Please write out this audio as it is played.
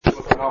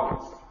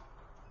announced.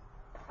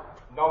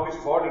 Now his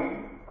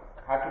body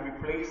had to be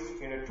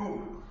placed in a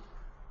tomb.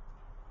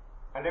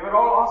 And they were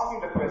all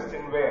asking the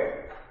question,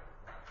 where?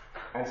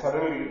 And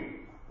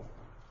suddenly,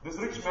 this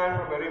rich man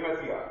from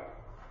Arimathea,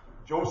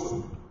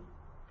 Joseph,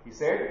 he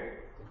said,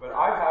 well,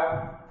 I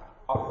have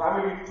a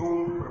family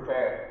tomb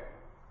prepared.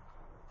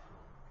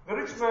 The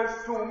rich man's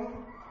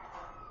tomb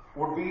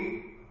would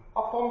be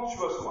a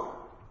sumptuous one.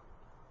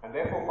 And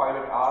therefore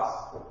Pilate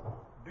asked,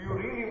 do you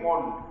really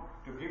want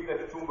to give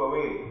that tomb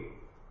away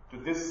to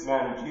this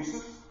man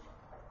Jesus?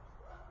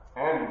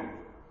 And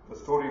the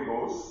story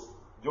goes,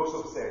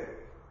 Joseph said,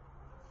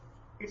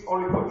 it's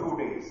only for 2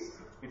 days,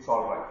 it's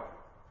all right.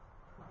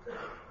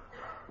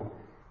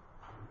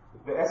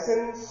 The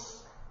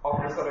essence of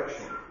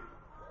resurrection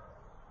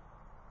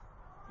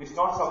is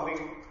not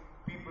something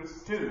people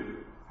still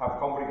have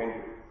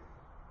comprehended.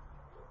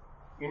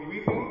 In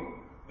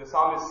weeping, the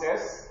psalmist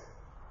says,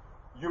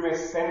 you may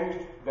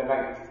spend the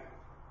night.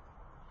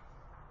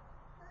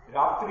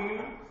 Ratri,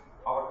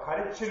 our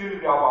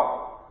karichilil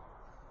yava,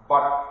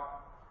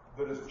 but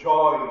there is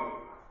joy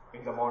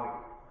in the morning.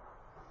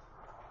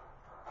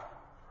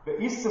 The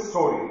Easter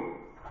story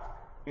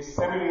is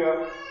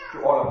familiar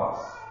to all of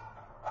us.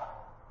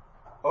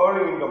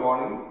 Early in the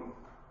morning,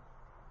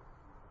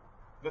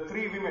 the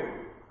 3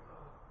 women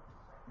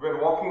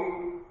were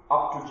walking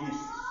up to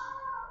Jesus.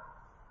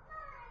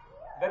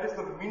 That is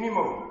the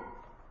minimum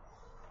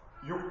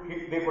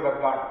they could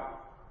have done.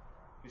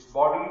 His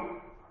body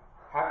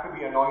had to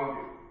be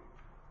anointed.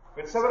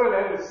 When several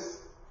else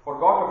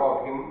forgot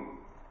about him,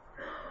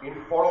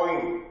 in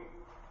following,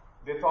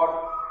 they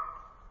thought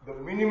the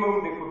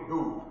minimum they could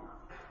do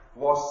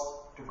was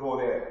to go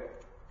there,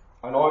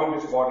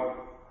 anoint his body.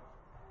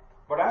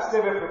 But as they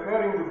were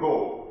preparing to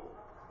go,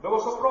 there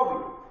was a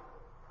problem.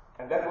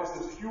 And that was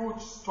this huge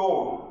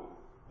stone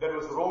that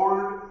was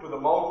rolled to the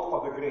mouth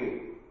of the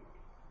grave.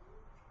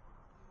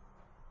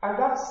 And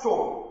that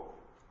stone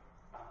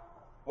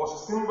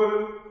was a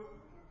symbol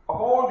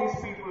of all these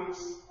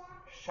people's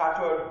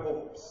shattered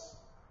hopes,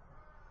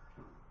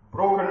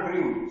 broken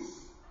dreams,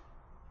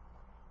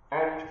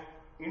 and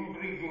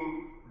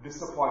intriguing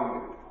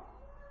disappointment.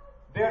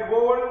 They had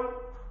woven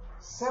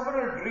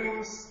several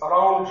dreams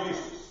around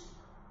Jesus.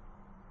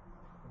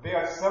 They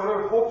had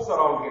several hopes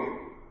around him.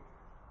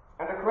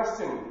 And the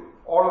question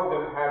all of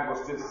them had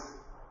was this: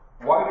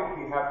 why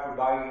did he have to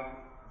die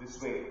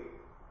this way?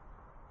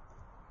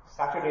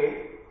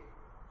 Saturday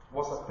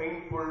was a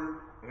painful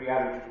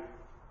reality.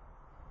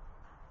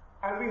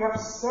 And we have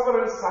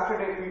several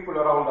Saturday people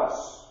around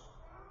us,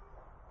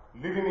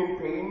 living in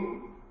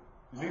pain,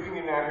 living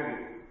in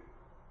agony.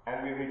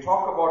 And when we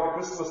talk about the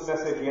Christmas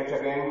message yet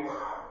again,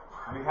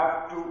 we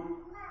have to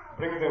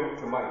bring them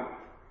to mind.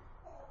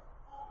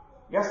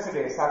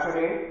 Yesterday,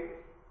 Saturday,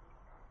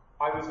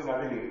 I was in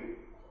Adelaide.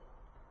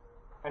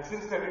 And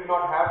since they did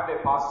not have their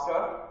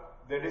pastor,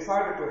 they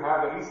decided to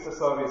have an Easter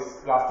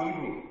service last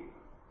evening.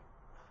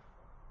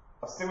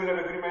 A similar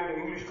agreement, the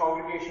English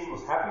congregation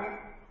was happy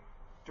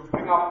to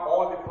bring up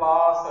all the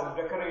flowers and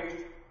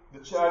decorate the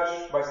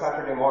church by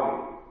Saturday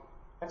morning.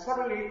 And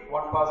suddenly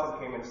one person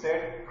came and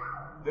said,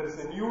 there is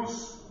a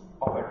news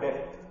of a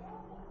death.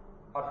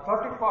 A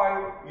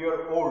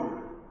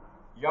 35-year-old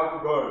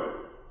young girl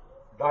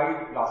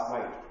died last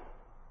night.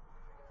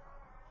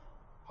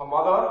 Her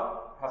mother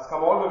has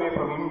come all the way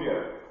from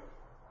India.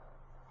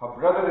 Her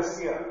brother is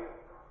here.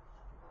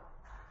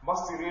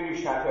 Must be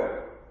really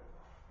shattered.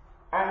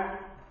 And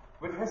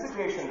with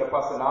hesitation, the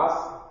person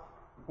asked,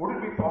 would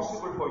it be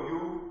possible for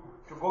you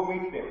to go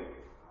meet them?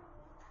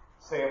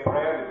 Say a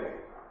prayer with them.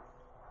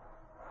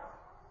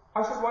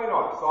 I said, why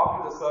not? So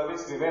after the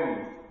service, we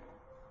went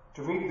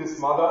to meet this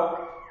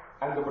mother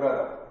and the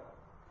brother.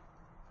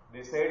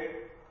 They said,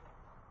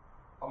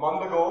 a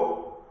month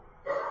ago,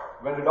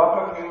 when the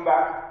daughter came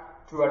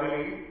back to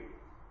Adelaide,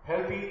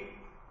 healthy,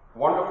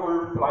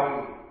 wonderful,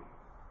 flying,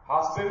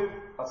 husband,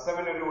 a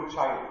 7-year-old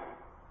child,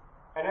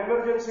 an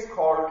emergency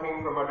call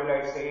came from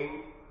Adelaide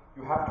saying,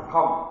 you have to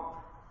come.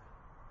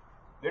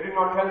 They did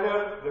not tell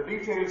her the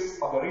details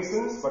of the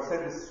reasons, but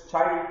said this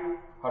child,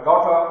 her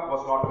daughter,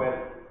 was not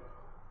well.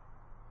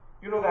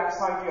 You know the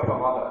anxiety of a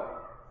mother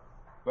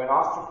when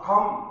asked to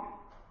come,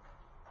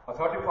 a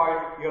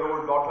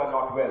 35-year-old daughter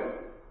not well.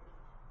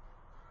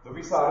 The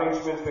visa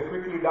arrangements were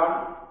quickly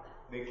done.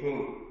 They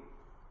came.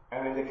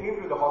 And when they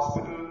came to the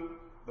hospital,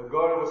 the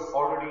girl was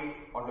already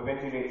on the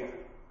ventilator.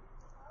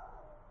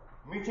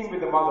 Meeting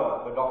with the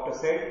mother, the doctor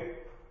said,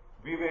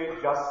 we were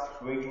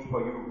just waiting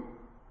for you.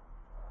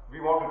 We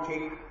want to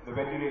take the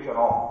ventilator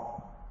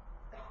off.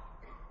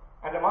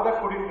 And the mother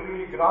couldn't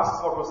really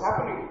grasp what was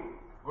happening.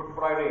 Good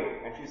Friday.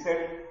 And she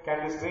said,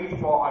 can this wait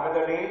for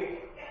another day?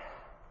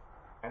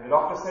 And the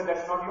doctor said,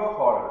 that's not your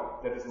call.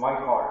 That is my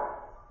call.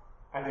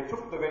 And they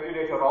took the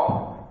ventilator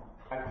off,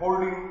 and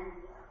holding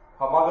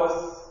her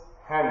mother's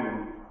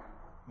hand,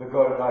 the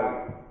girl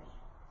died.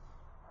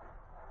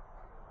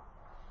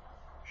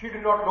 She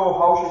did not know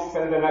how she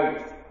spent the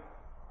night.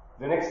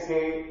 The next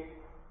day,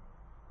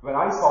 when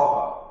I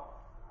saw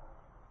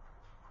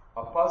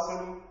her, a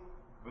person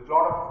with a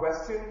lot of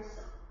questions,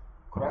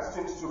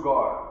 questions to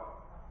God,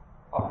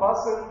 a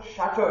person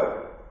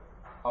shattered,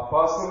 a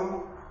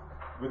person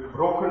with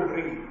broken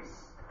dreams.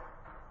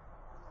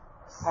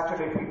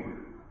 Saturday people.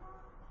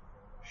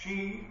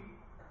 She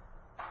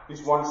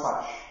is one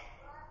such.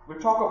 We'll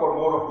talk about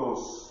more of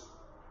those.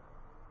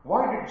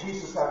 Why did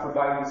Jesus have to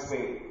die this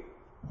way?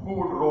 Who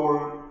would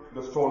roll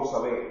the stones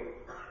away?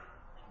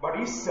 But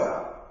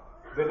Easter,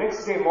 the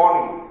next day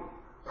morning,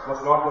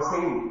 was not the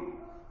same.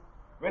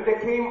 When they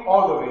came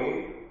all the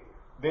way,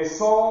 they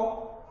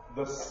saw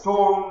the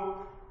stone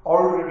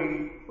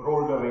already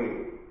rolled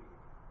away.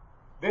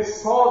 They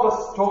saw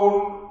the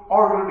stone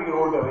already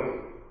rolled away.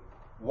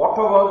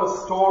 Whatever the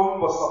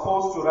stone was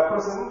supposed to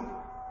represent,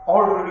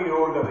 already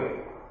rolled away.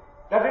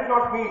 That did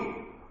not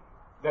mean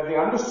that they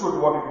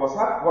understood what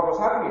was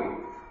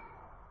happening.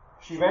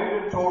 She went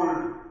and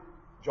told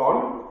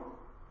John.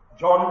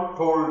 John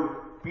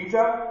told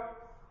Peter,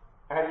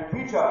 and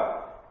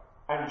Peter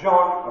and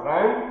John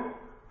ran.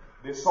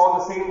 They saw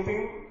the same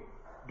thing,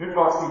 did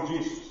not see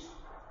Jesus.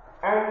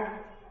 And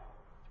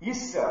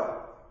Easter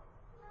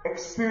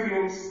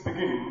experience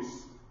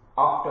begins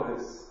after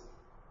this.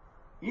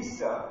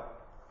 Easter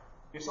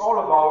is all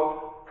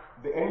about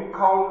the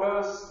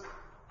encounters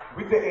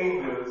with the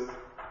angels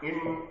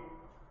in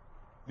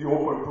the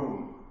open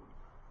tomb.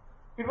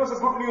 It was a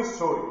good news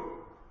story,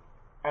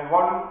 and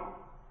one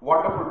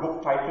wonderful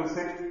book titles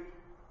it,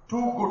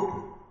 Too Good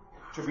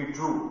to Be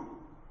True.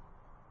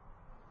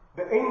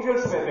 The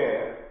angels were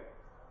there,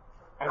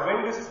 and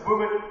when this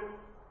woman,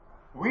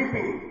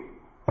 weeping,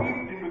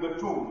 peeped into the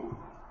tomb,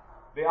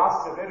 they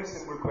asked a very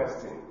simple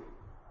question.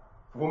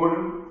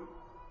 Woman,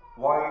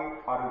 why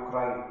are you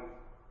crying?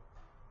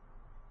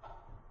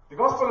 The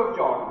Gospel of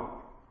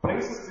John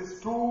places these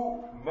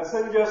two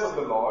messengers of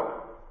the Lord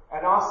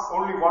and asks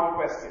only one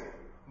question,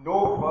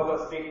 no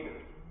further statement.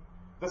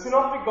 The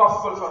Synoptic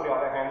Gospels, on the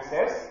other hand,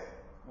 says,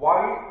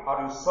 why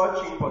are you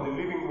searching for the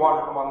living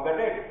one among the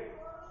dead?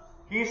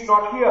 He is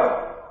not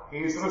here, he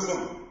is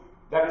risen.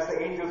 That is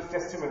the angel's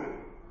testimony.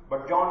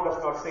 But John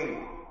does not say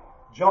it.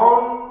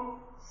 John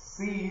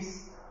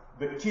sees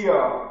the tear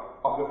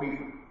of the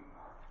people,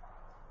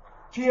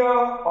 tear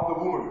of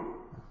the woman,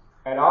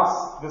 and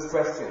asks this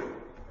question,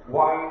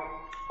 why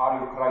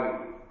are you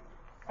crying?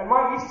 And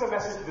my Easter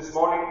message this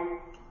morning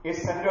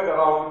is centered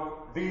around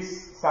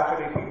these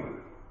Saturday people.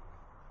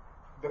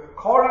 The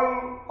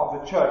calling of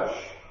the church,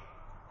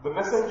 the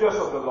messengers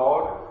of the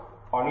Lord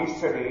on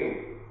Easter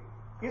Day,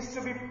 is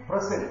to be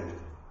present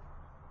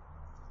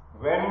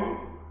when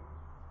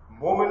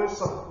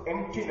moments of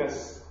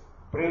emptiness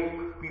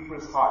break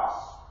people's hearts.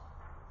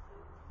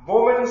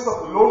 Moments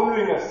of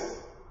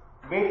loneliness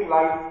make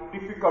life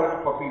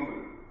difficult for people.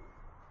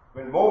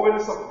 When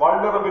moments of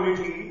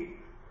vulnerability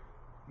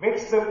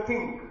makes them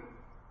think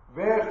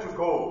where to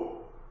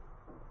go,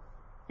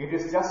 it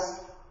is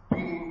just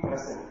being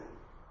present.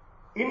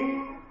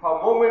 In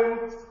her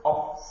moment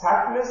of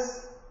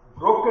sadness,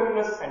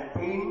 brokenness and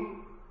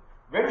pain,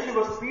 when she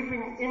was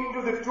peeping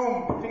into the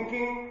tomb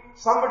thinking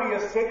somebody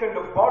has taken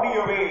the body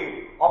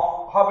away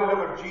of her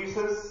beloved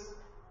Jesus,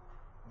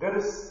 there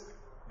is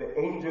the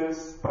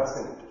angels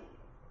present.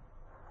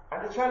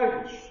 And the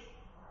challenge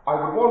I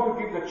would want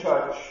to give the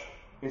church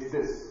is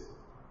this.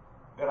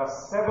 There are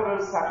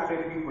several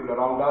Saturday people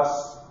around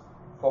us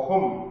for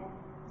whom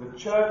the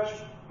church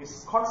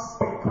is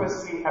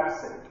conspicuously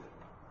absent.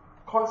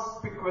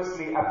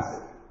 Conspicuously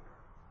absent.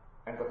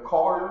 And the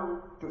call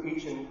to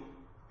each and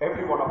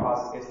every one of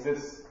us is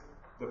this.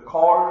 The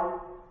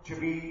call to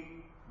be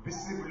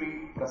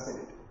visibly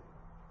present.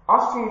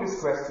 Asking this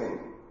question,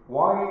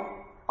 why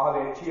are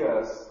there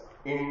tears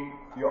in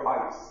your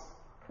eyes?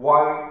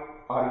 Why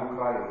are you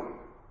crying?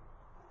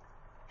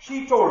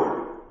 She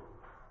told,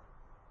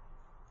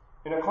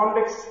 in a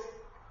context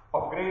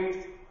of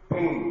great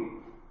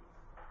pain,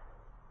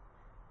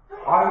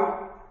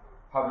 I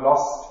have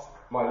lost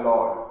my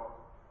Lord.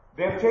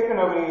 They have taken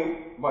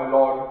away my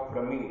Lord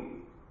from me.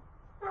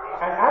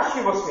 And as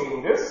she was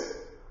saying this,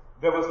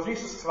 there was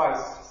Jesus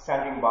Christ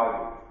standing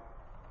by.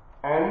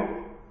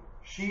 And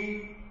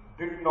she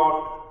did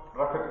not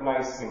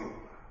recognize him.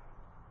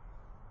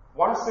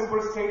 One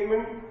simple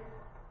statement,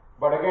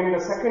 but again the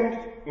second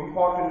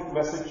important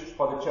message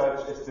for the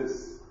church is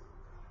this.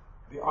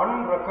 The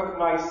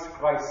unrecognized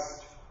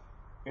Christ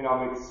in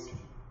our midst.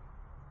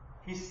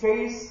 He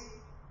stays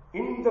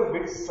in the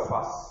midst of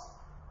us.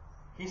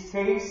 He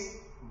stays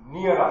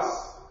near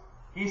us.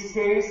 He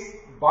stays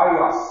by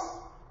us.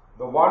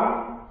 The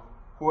one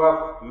who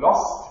have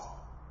lost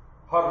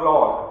her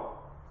Lord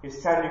is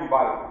standing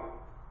by,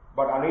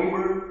 but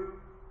unable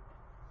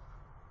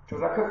to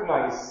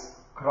recognize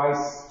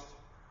Christ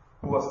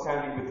who was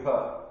standing with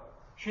her.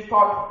 She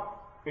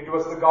thought it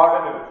was the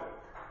gardener,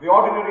 the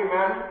ordinary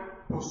man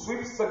who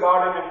sweeps the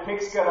garden and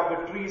takes care of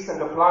the trees and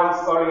the plants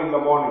early in the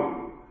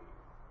morning.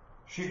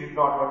 She did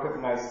not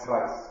recognize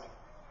Christ.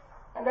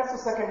 And that's the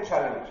second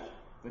challenge.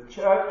 The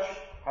church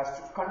has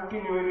to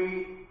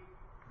continually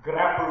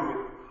grapple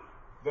with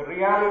the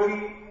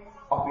reality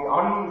of the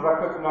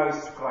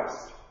unrecognized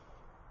Christ.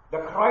 The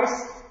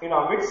Christ in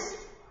our midst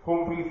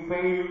whom we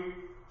fail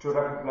to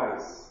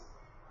recognize.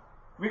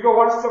 We go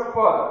one step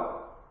further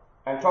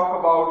and talk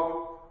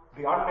about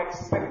the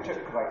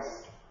unexpected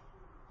Christ.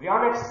 The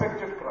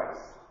unexpected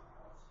Christ.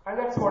 And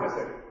that's what is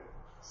it.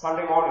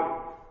 Sunday morning.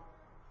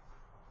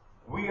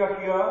 We are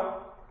here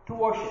to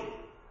worship.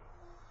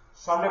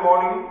 Sunday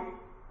morning,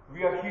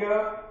 we are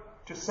here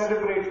to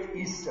celebrate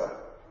Easter.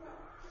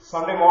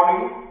 Sunday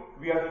morning,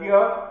 we are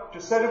here to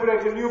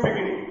celebrate a new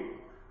beginning.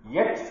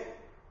 Yet,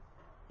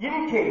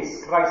 in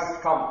case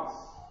Christ comes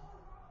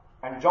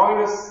and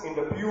joins us in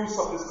the pews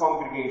of this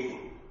congregation,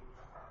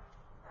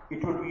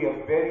 it would be a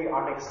very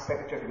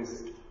unexpected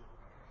visit.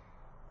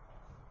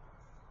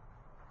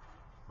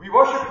 We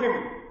worship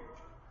Him,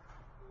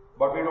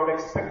 but we don't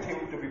expect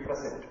Him to be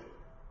present.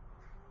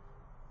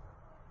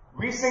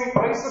 We sing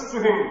praises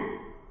to Him,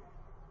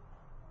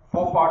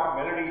 4-part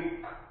melody,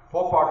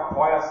 4-part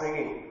choir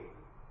singing,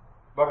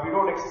 but we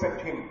don't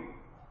expect Him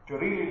to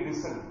really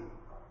listen.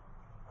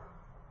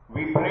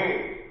 We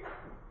pray,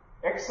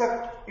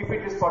 except if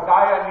it is for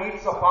dire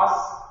needs of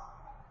us,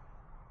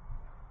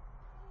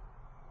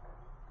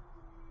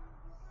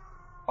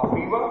 a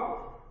fever,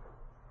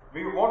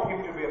 we want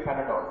Him to be a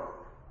Panadol.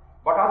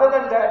 But other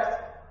than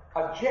that,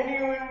 a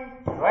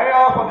genuine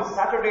prayer for the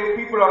Saturday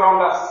people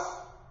around us,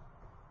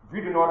 we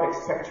do not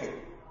expect Him.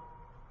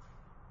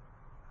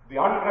 The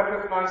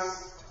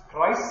unrecognized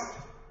Christ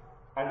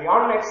and the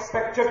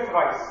unexpected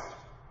Christ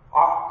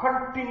are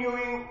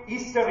continuing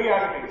Easter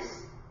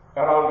realities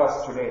around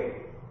us today.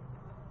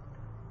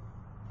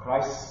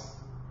 Christ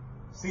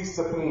sees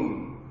the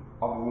pain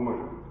of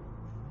woman.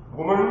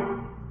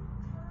 Woman,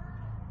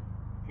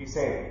 He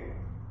said,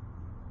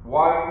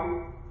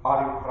 why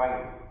are you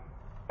crying?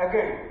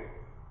 Again,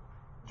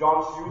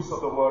 John's use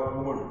of the word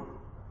woman.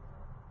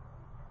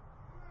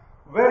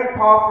 Very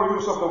powerful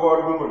use of the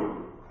word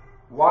woman.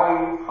 Why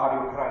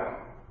are you crying?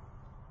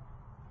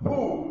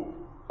 Who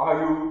are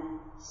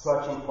you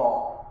searching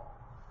for?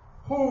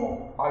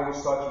 Who are you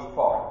searching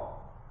for?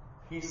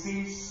 He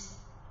sees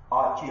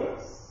our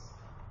tears.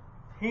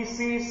 He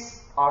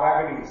sees our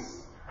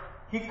agonies.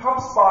 He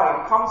comes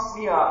by, comes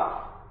near.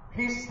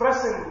 He's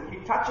present. He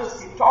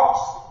touches, He talks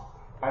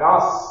and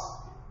asks,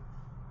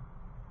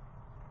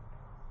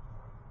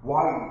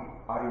 why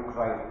are you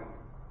crying?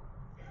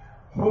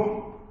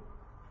 Whom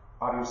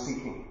are you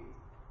seeking?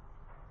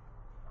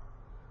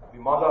 The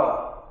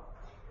mother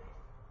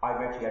I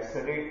met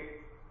yesterday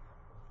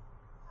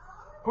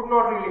could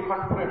not really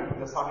confront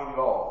the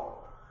son-in-law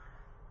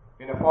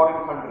in a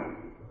foreign country,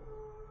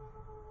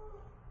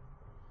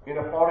 in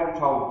a foreign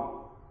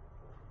town.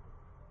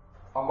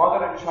 A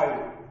mother and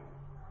child,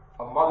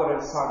 a mother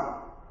and son,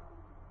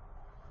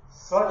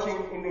 searching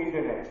in the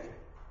internet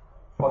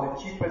for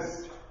the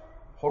cheapest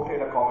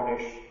hotel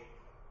accommodation.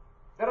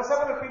 There are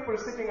several people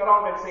sitting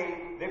around and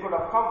saying, they could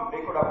have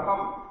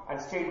come and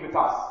stayed with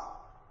us.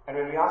 And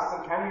when we ask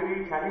them,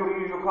 can you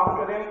really look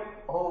after them?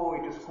 Oh,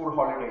 it is school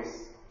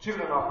holidays.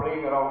 Children are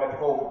playing around at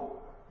home.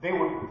 They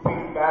would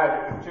feel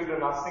bad if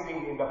children are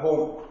singing in the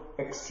home.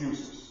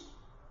 Excuses.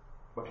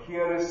 But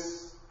here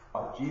is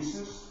a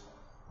Jesus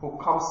who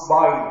comes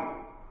by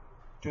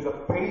to the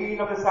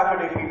pain of the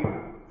Saturday people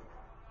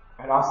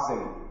and asks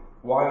them,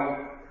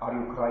 why are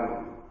you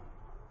crying?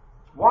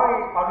 Why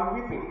are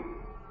you weeping?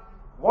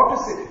 What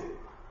is it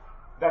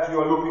that you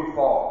are looking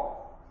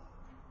for?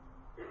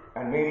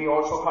 And Mary,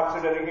 also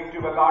considering Him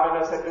to be a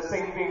gardener, said the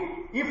same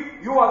thing. If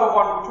you are the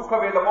one who took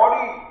away the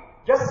body,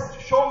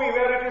 just show me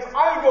where it is.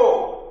 I'll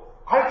go.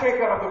 I'll take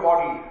care of the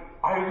body.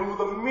 I'll do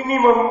the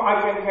minimum I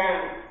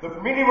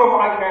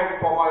can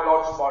for my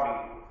Lord's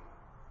body.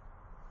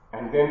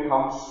 And then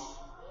comes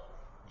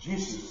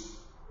Jesus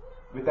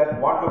with that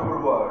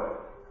wonderful word,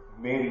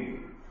 Mary,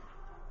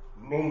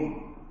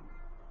 name.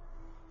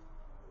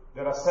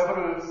 There are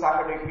several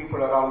Saturday people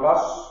around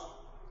us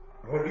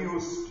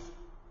reduced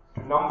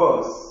to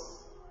numbers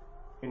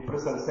in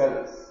prison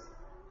cells,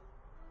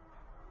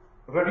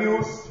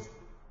 reduced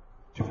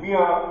to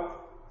mere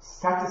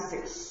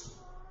statistics,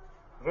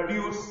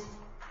 reduced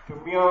to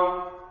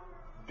mere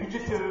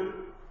digital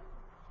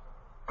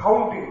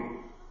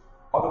counting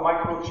of the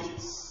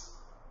microchips.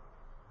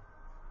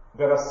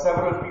 There are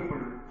several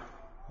people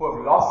who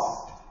have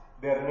lost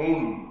their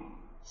name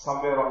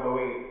somewhere on the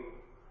way.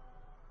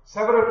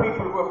 Several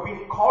people who have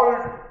been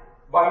called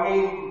by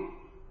name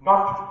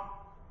not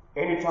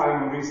any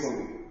time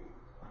recently.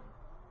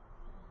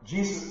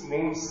 Jesus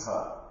names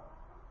her,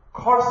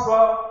 calls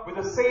her with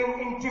the same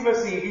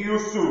intimacy He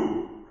used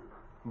to.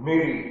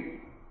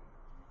 Mary.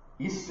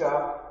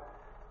 Easter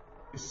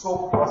is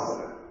so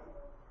personal.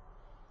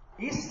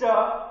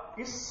 Easter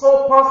is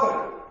so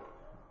personal.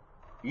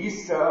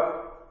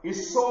 Easter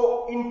is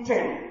so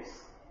intense.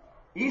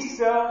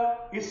 Easter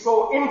is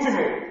so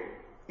intimate.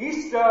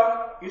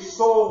 Easter is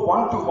so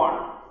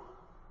one-to-one.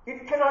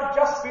 It cannot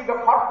just be the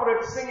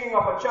corporate singing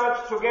of a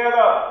church together,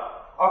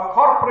 a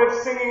corporate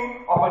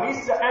singing of an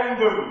Easter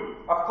anthem,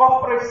 a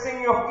corporate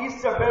singing of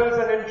Easter bells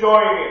and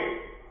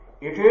enjoying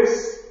it. It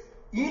is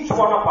each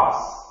one of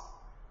us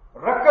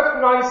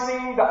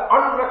recognizing the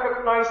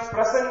unrecognized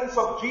presence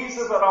of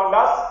Jesus around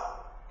us,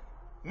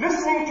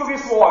 listening to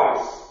His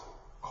voice,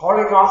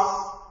 calling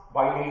us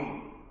by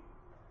name.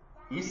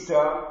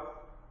 Easter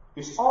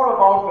is all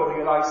about the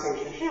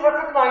realization. She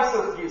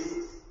recognizes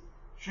Jesus.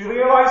 She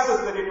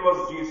realizes that it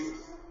was Jesus.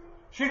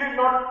 She did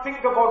not think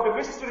about the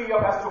mystery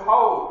of as to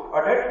how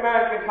a dead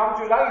man can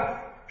come to life.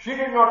 She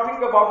did not think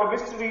about the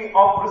mystery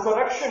of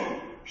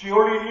resurrection. She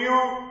only knew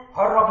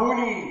her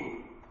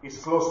Rabboni is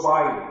close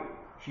by.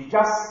 She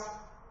just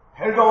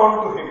held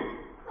on to him.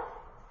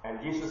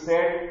 And Jesus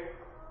said,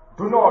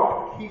 do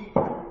not keep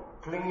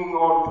clinging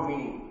on to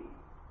me.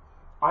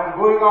 I am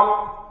going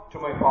up to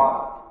my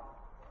Father.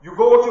 You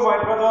go to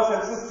my brothers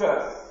and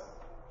sisters.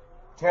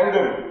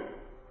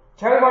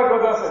 Tell my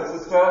brothers and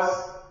sisters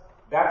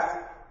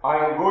that I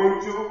am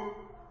going to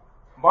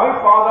my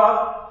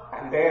Father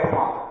and their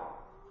Father.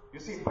 You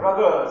see,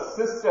 brothers,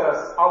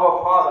 sisters,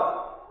 our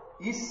Father.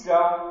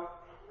 Easter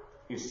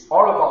is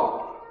all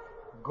about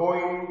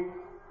going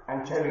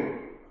and telling.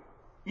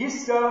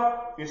 Easter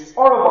is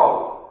all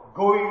about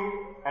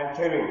going and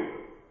telling.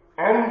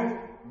 And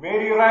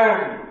Mary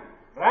ran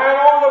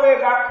all the way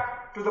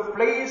back to the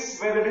place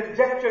where the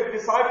dejected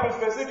disciples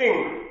were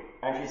sitting.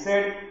 And she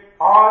said,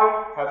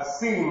 I have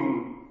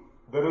seen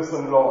the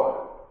risen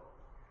Lord.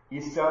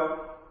 Easter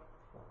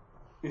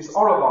is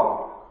all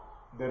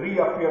about the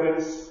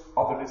reappearance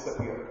of the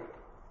disappeared.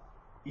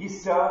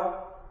 Easter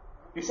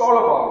is all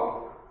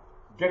about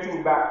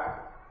getting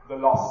back the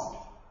lost.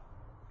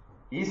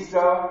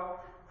 Easter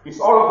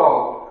is all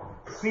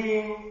about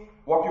seeing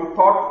what you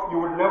thought you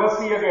would never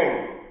see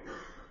again.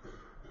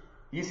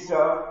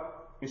 Easter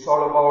is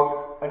all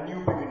about a new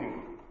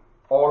beginning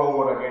all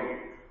over again.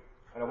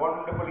 And a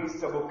wonderful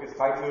Easter book is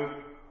titled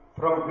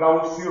From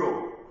Ground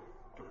Zero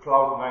to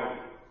Cloud 9.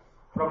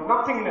 From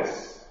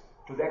nothingness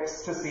to the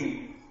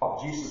ecstasy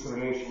of Jesus'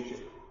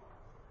 relationship.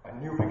 A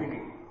new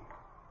beginning.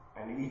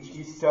 And each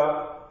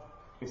Easter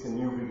is a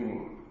new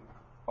beginning.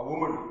 A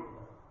woman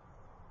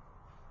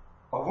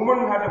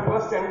had the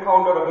first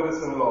encounter of the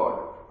risen Lord.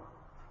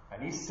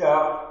 An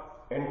Easter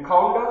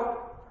encounter,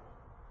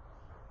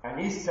 an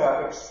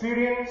Easter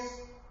experience,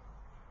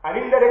 and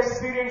in that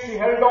experience she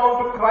held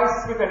on to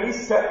Christ with an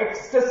Easter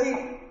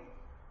ecstasy,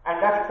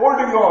 and that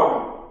holding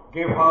on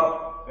gave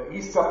her the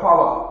Easter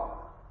power,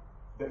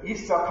 the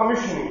Easter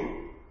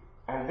commissioning,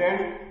 and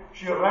then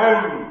she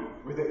ran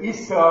with the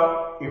Easter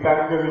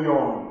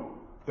evangelion,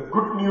 the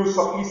good news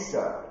of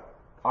Easter.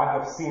 I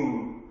have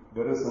seen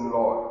the risen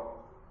Lord.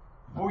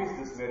 Who is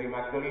this Mary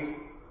Magdalene?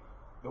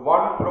 The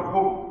one from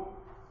whom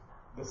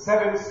the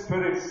 7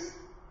 spirits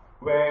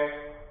were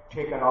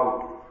taken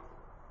out.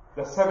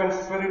 The 7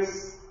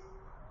 spirits,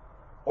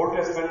 Old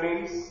Testament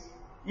days,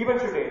 even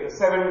today, the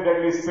 7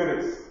 deadly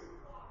spirits.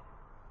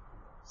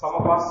 Some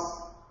of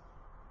us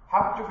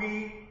have to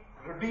be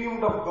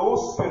redeemed of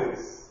those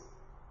spirits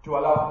to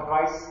allow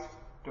Christ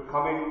to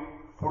come in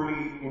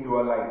fully into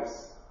our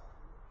lives.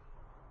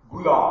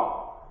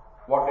 Gula,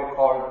 what they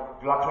call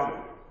gluttony.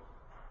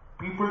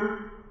 People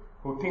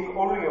who think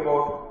only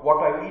about what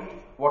I eat,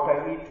 what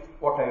I eat,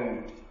 what I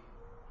eat.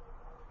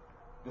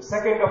 The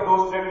second of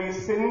those deadly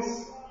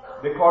sins,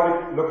 they call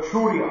it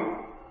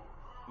luxuria,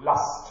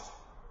 lust.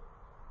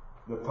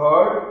 The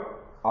third,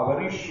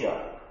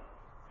 avaritia,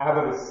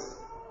 avarice.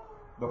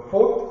 The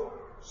fourth,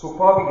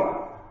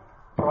 superbia,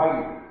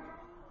 pride.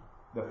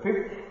 The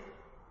fifth,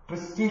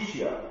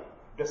 tristitia,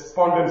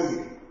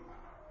 despondency.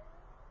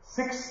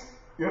 Sixth,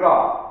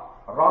 ira,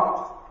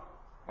 wrath.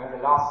 And the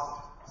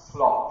last,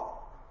 sloth.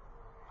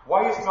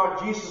 Why is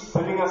not Jesus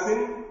filling us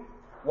in?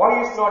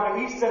 Why is not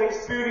the Easter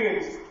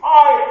experience?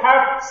 I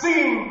have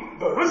seen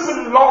the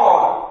risen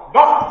Lord,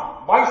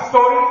 not my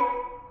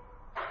story.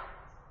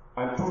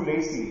 I'm too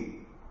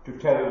lazy to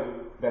tell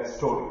that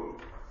story.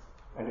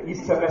 And the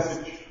Easter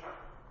message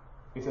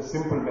is a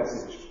simple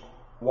message.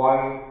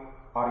 Why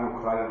are you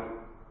crying?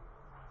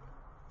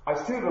 I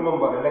still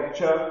remember a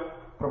lecture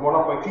from one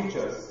of my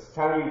teachers,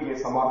 Stanley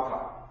J.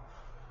 Samarkand.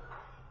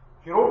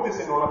 He wrote this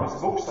in one of his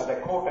books, and I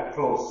quote and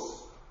close.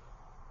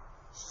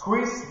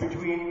 Squeezed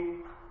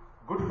between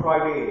Good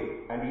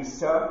Friday and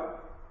Easter,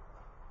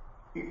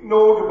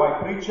 ignored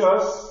by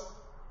preachers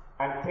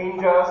and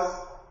painters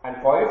and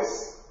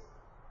poets,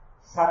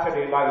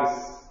 Saturday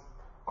lies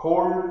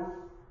cold,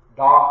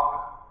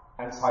 dark,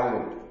 and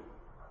silent.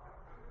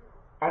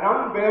 An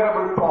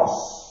unbearable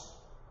pause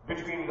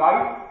between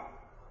life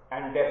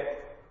and death.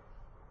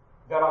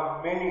 There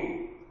are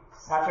many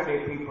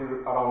Saturday people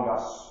around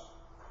us.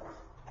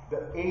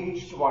 The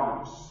aged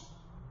ones,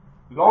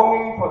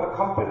 longing for the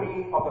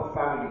company of the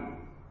family,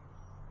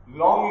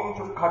 longing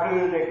to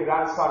cuddle their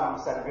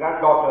grandsons and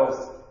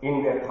granddaughters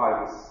in their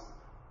thighs.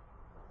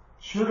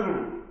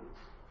 Children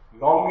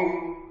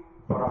longing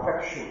for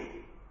affection,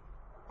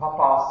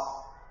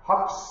 papa's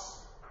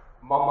hugs,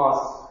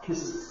 mama's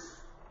kisses.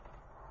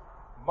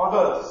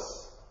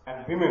 Mothers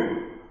and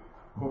women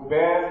who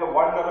bear the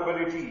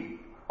vulnerability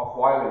of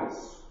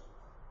violence.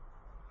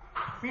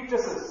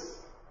 Fetuses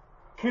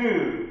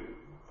killed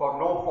for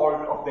no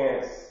fault of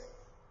theirs.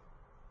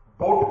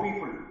 Boat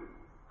people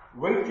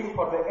waiting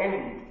for the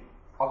end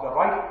of the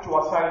right to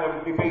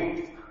asylum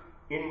debate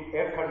in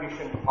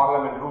air-conditioned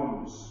parliament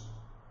rooms.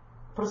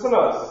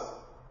 Prisoners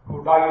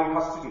who die in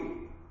custody,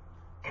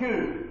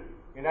 killed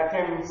in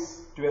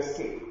attempts to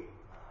escape.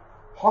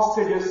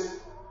 Hostages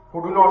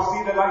who do not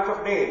see the light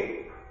of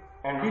day,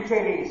 and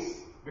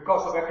detainees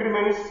because of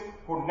agreements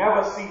who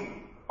never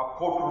see a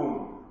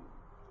courtroom.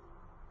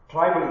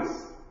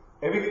 Tribals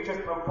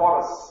evicted from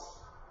forests,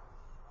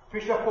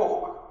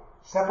 fisherfolk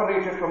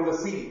separated from the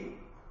sea,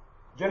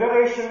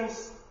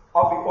 generations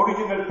of the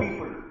original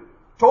people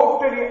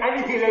totally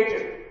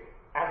annihilated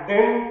and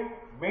then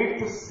made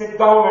to sit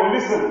down and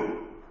listen.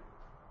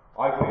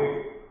 I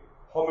pay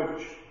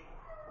homage,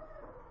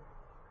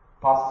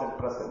 past and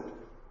present.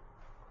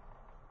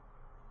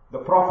 The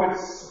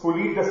prophets who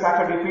lead the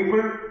Saturday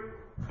people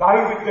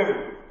die with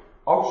them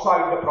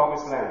outside the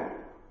promised land.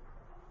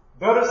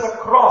 There is a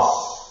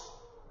cross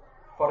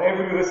for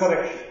every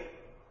resurrection.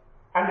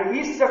 And the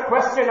Easter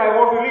question I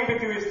want to leave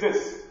with you is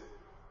this: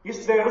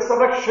 is there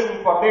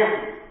resurrection for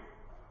them?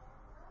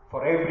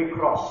 For every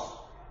cross.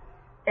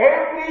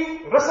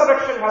 Every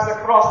resurrection has a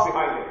cross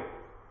behind it.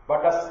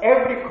 But does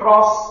every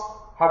cross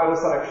have a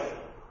resurrection?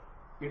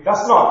 It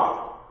does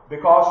not,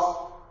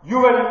 because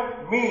you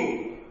and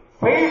me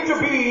fail to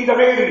be the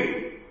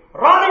Mary,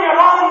 running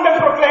around and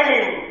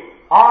proclaiming,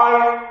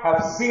 I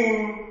have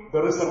seen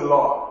the risen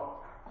Lord.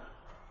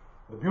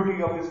 The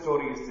beauty of this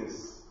story is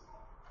this: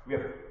 we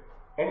have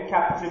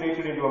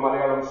encapsulated into a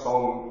Malayalam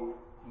song,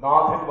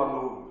 Nathan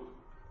Vannu,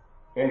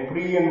 En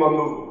Priyan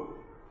Vannu,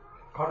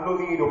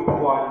 Kannuneer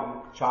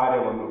Oppuvan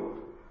Chaya Vannu.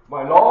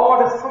 My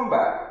Lord has come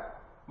back.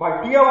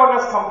 My dear one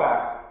has come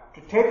back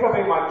to take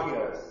away my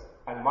tears,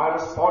 and my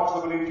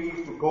responsibility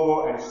is to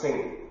go and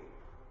sing.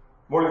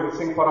 Molly will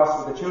sing for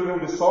us with the children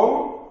this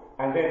song,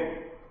 and then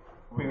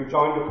we will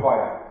join the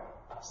choir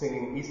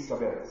singing Easter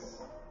bells.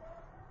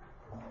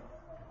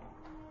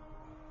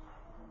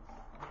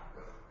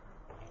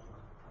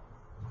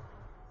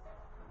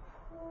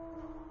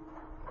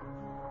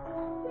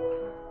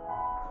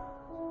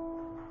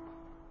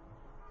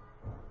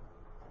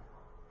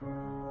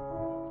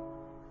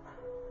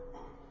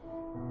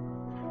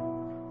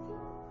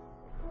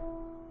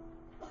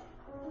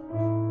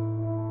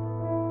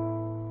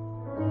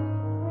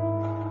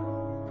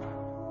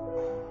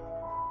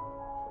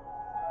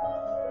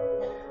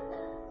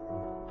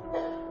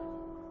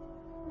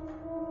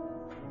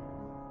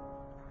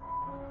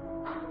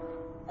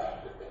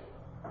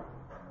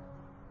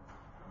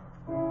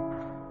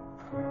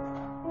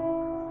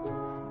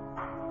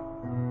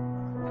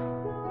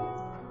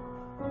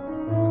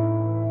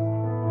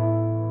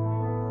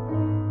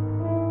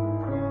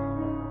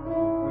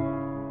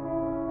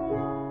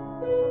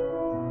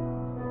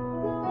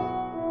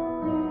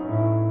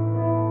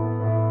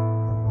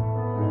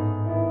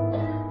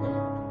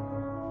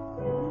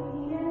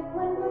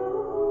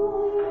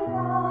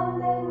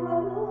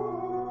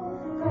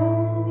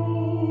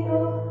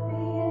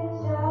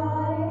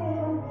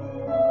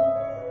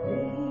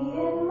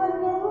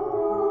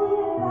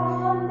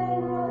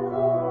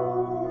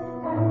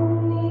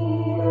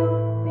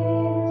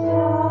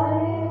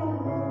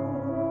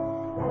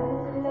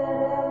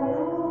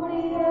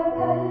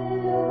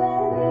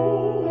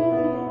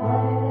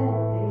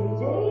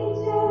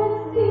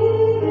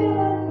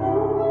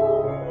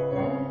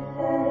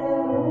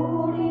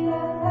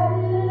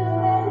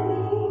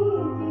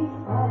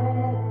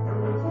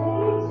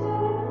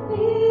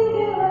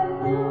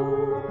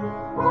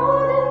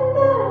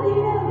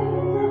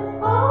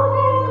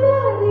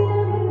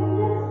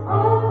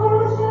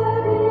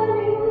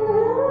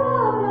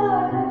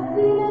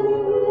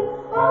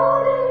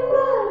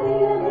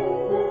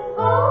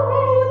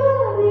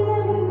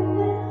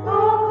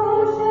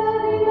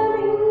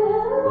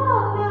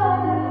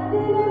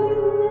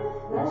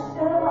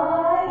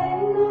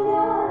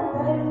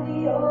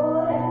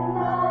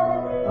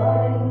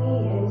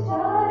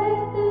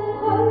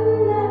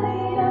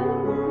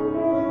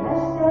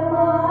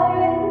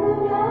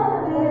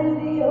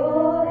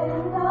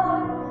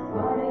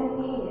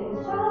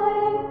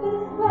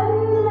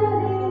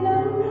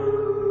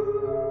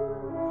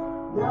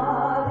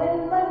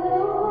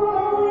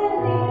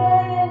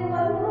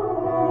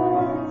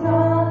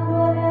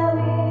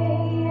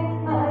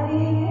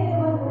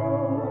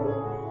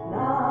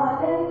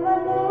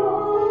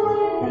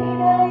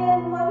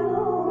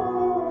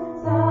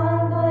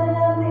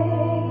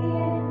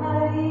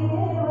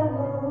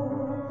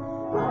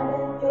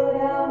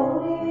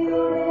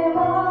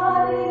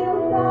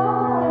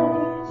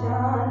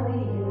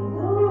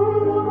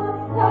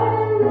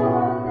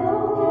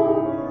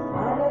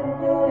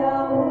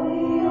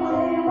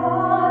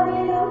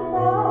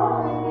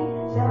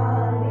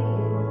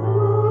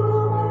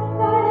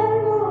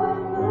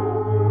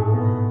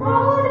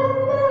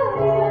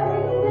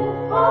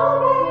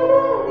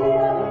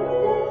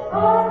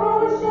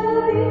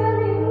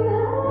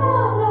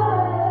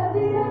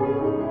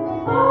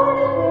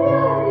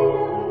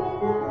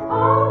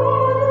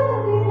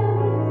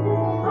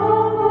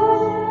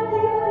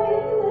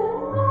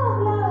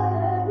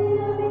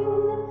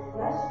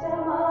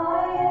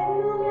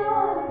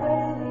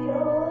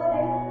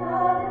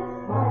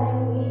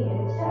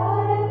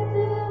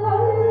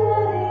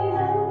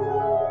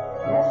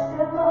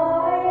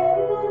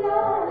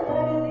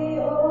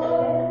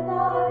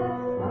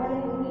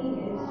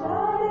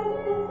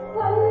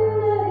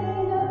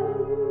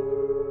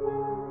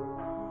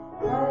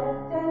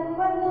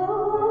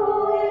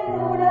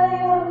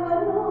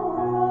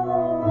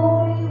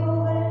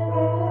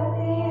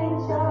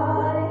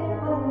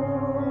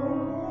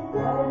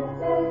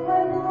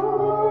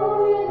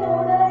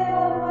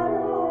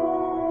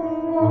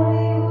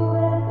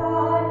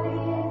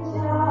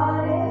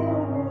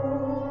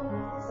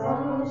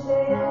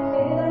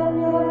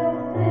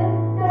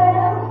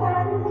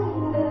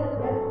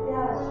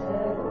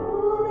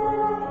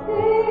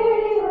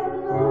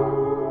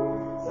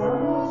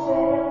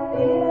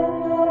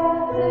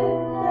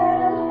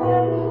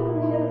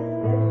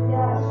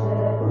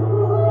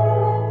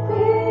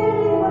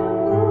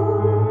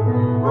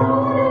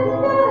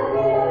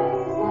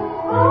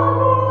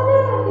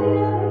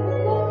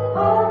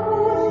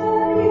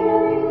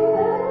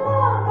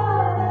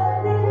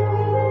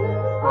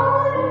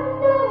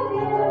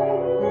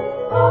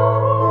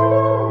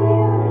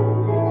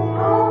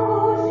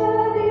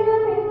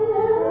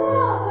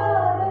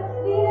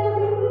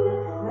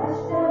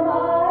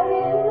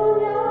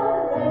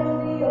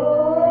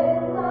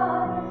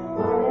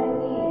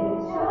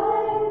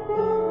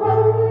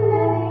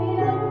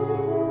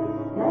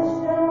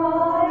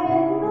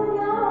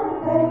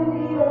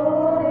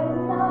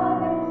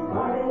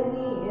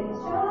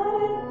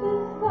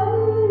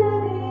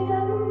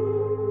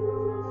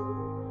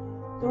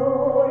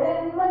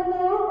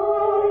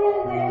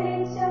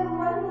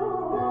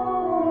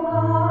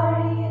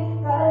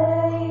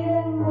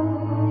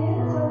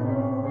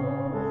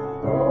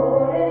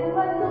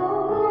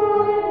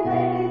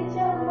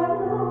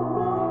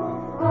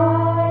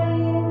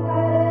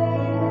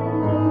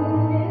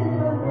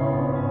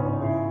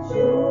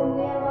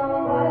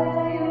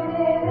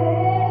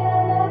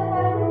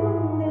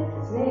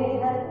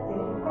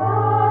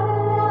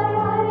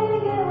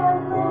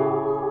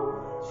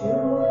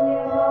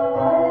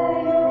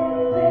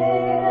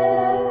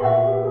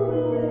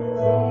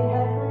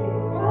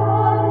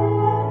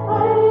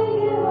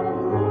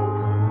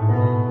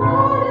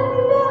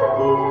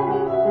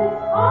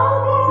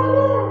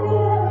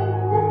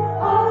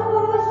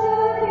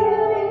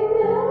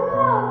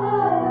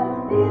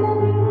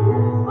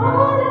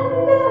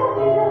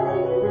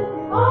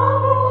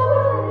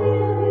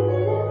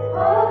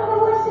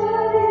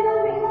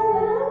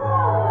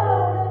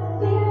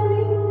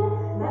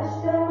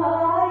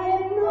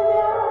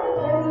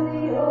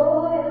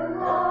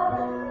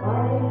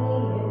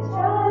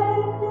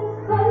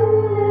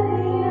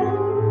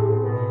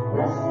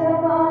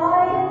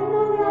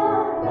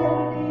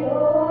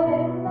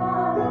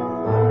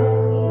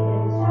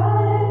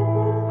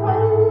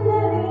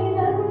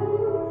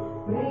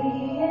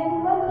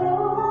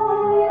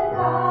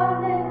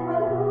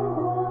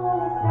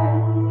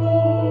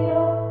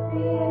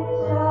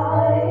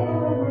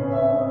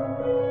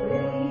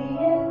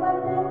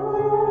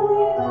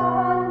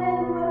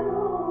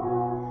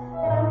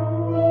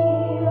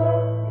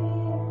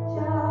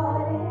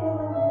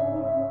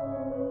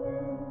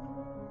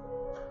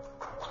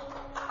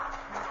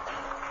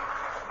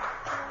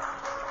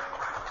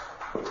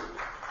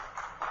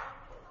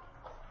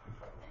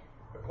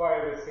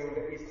 will sing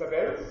the Easter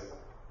bells.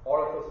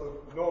 All of us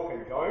who know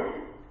can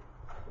join.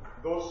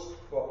 Those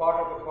who are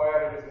part of the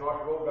choir and is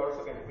not robed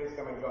also can please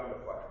come and join the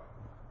choir.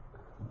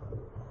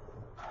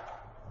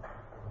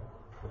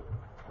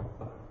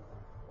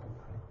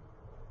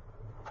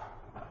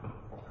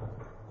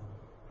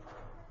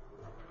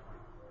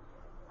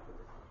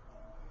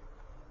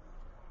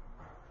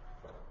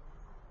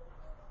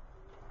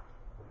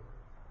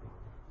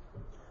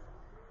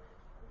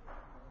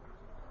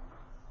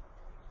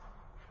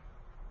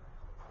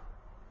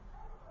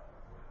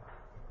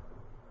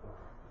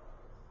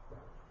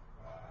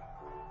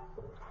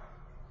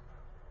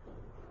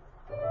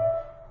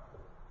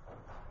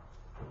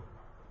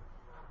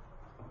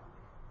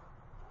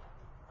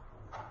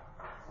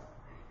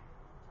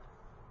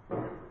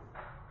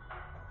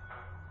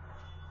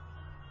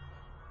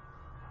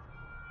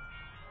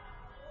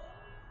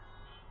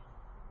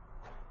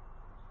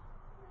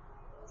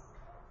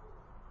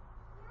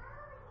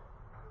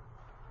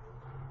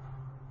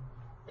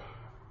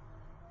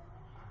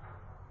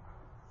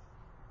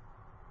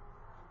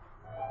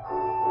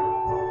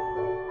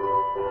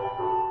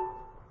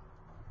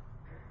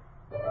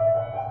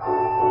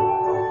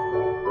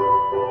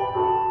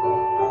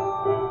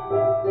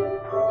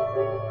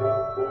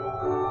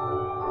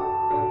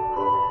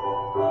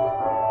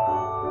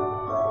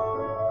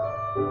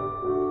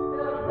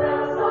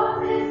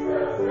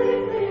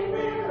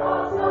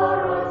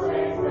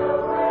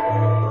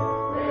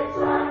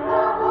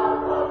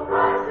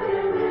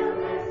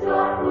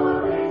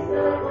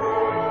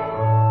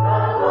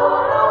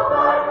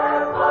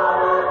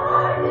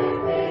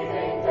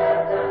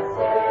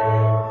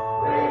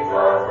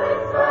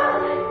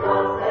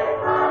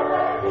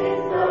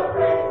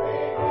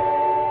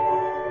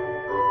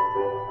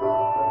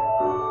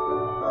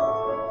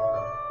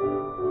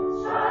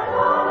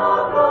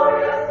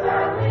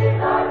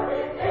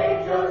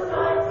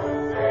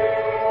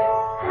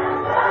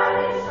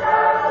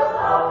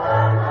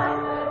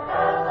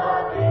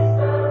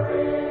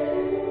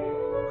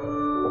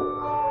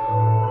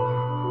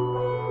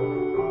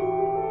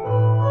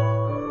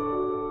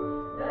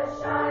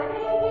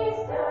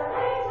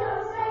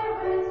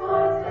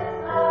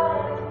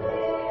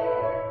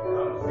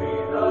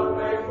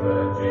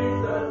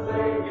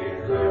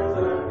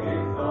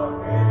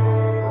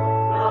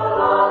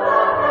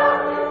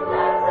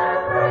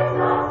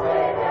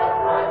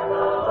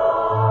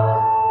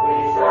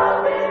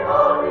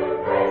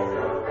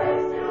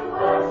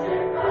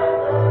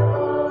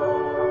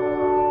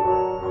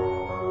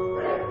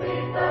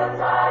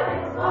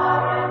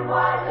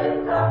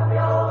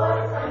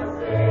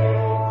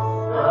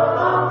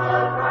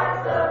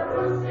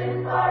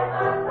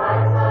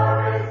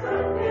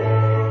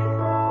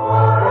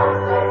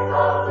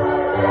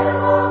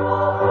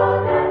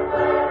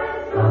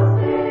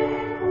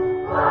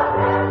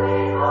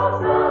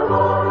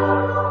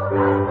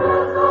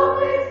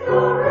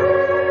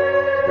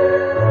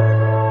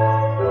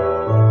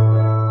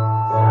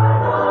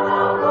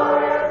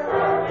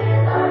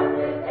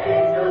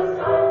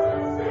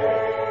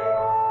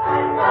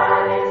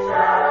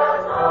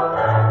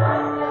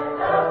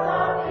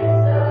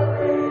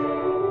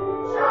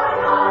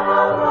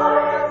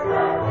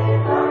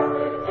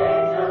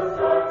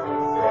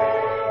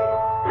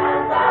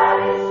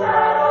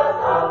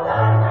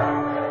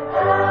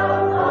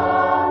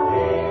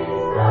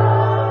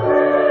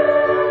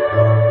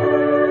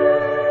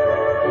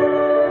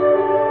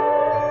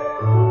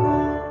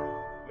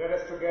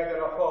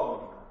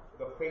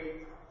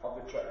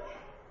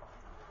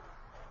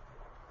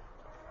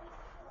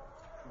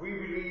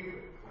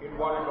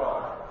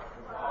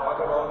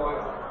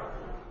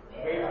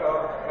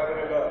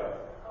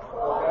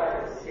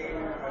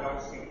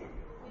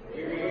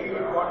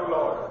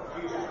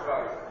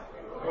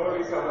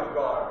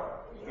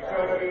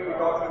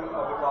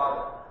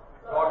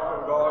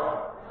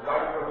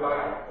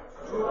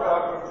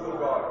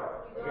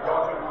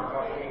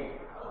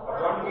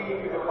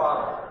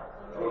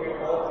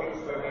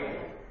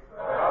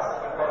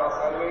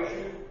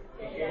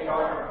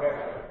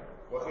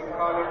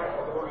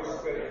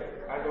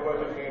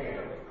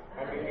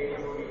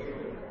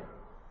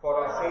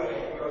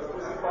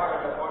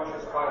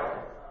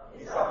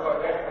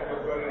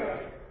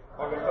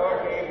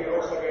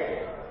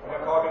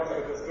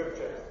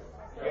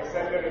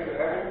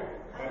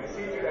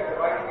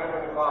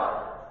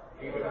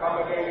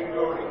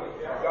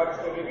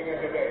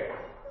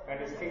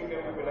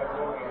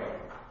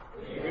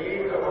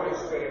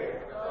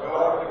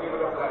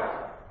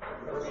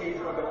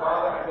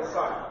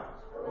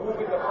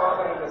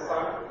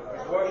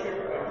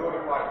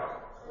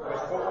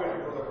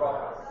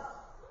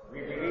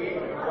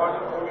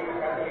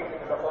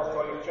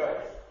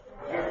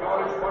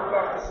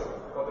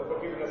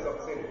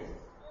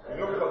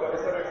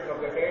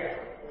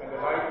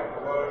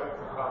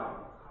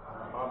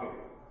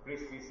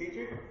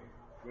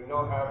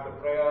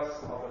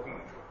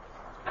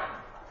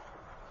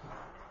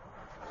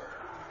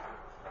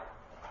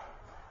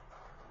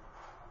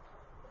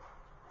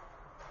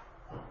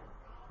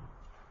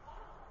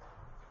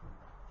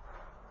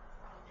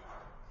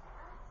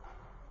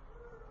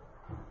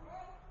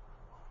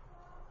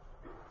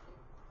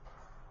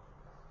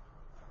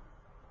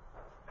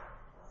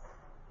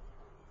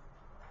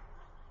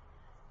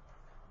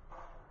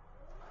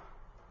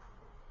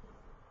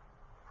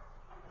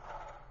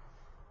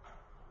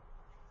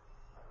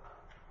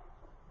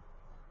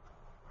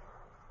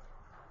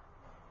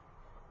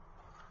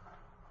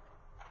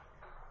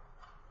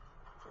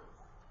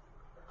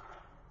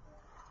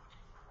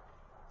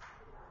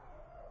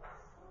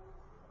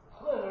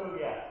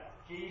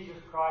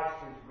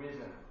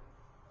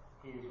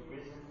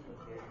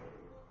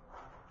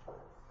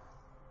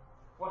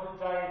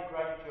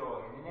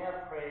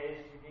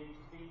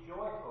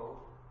 careful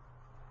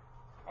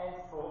and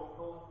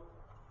thoughtful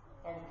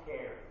and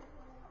caring.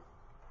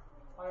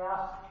 I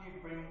ask that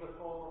you bring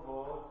before the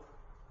Lord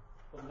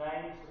the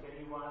names of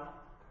anyone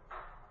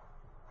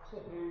to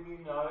whom you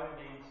know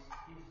needs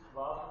his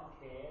love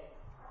and care,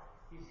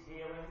 his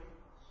healing,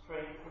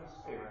 strength and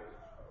spirit.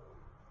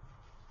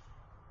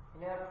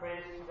 In our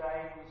prayers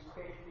today, we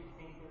especially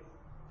think of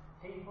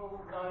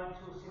people known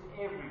to us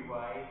in every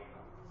way,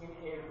 in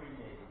every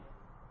need.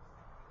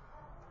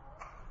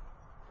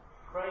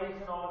 Praise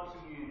and honour to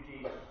you,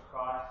 Jesus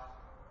Christ,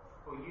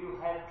 for you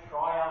have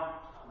triumphed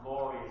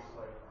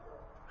gloriously.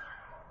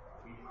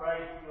 We pray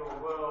for your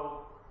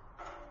world,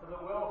 for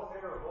the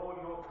welfare of all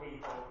your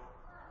people,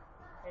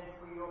 and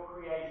for your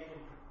creation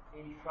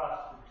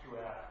entrusted to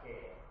our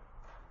care.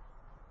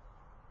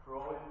 For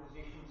all in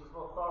positions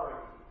of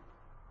authority,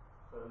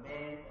 for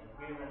men and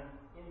women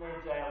in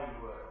their daily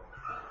work.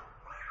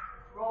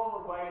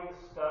 Roll away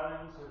the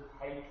stones of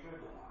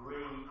hatred and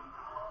greed.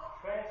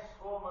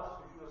 Transform us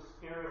with your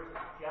spirit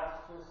of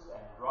justice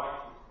and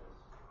righteousness,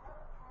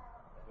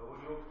 that all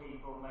your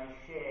people may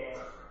share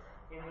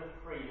in the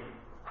freedom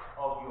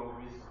of your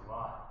risen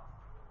life.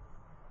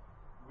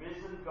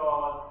 Risen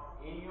God,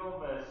 in your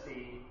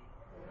mercy,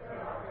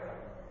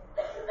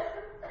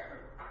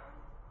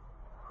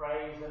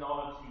 praise and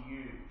honour to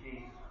you,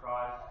 Jesus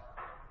Christ,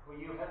 for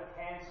you have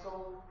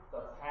cancelled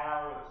the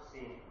power of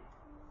sin.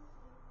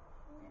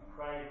 We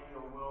pray for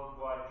your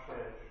worldwide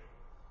church,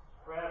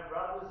 for our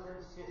brothers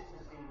and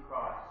sisters in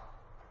Christ,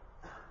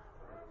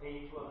 for the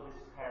people of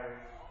this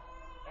parish,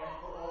 and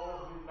for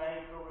all who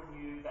make or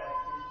renew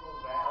baptismal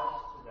vows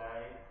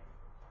today.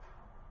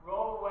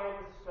 Roll away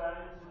the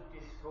stones of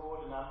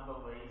discord and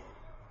unbelief.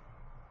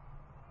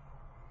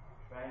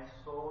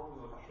 Transform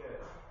your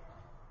church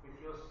with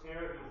your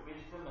spirit of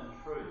wisdom and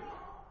truth,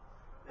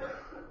 that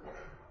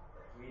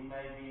we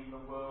may be in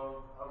the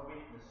world a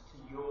witness to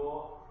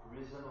your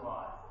risen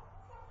life.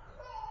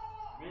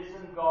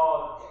 Risen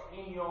God,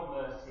 in your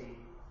mercy,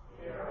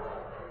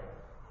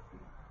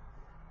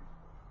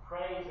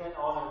 praise and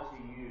honour to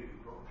you,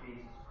 Lord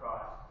Jesus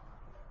Christ,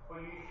 for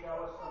you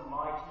show us the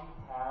mighty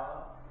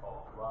power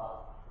of love.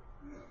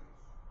 We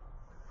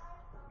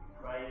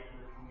pray for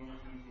the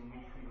communities in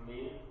which we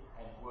live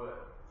and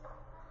work,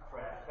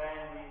 for our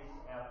families,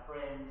 our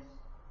friends,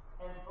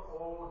 and for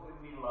all whom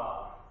we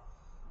love,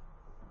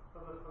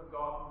 for the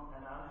forgotten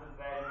and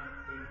undervalued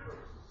people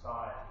of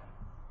society.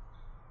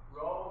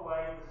 Roll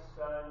away the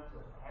stones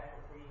of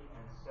apathy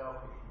and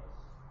selfishness.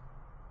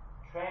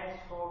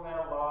 Transform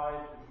our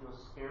lives with your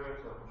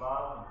spirit of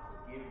love and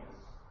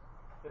forgiveness,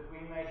 that we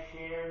may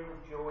share in the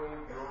joy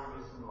of your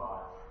risen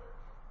life.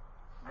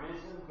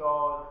 Risen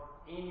God,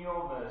 in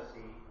your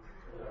mercy,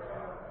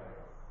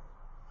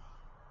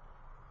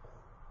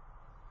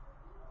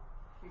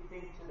 we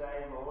think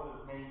today, Lord,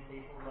 of many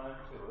people known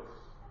to us.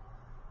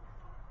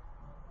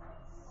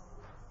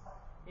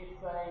 If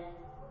they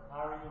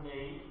are in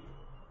need,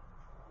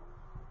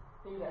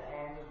 be the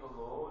hand of the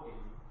Lord in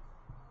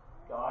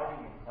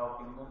guiding and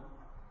helping them.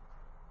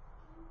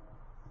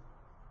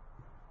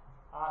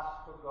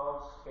 Ask for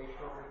God's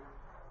special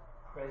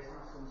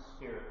presence and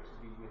spirit to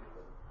be with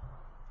them.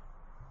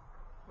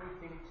 We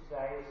think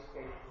today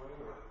especially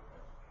of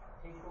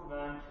people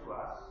known to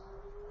us,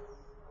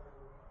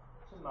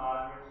 to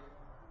Margaret,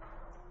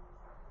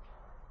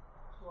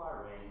 to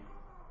Irene,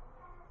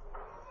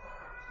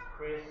 to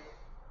Chris,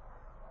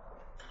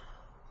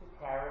 to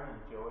Karen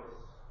and Joyce,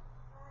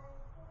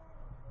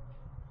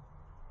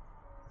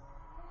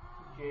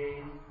 to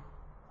Jean,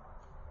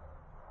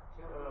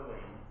 to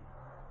Erlene,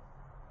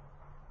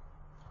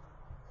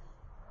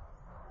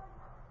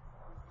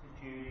 to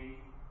Judy.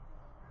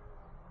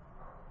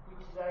 We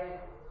today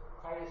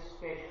pray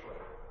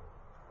especially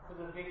for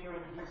the vicar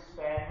and his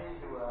family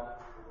who are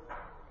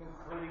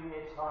concluding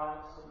their time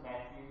at St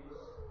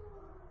Matthew's,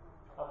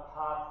 a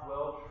path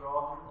well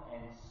trodden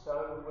and so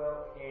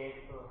well cared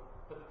for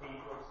the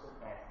people of St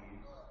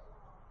Matthew's.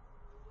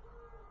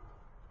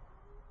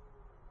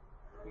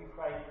 We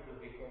pray for the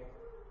vicar.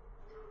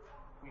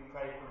 We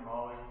pray for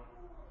Molly,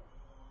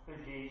 for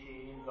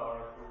Gigi and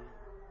Dorothy.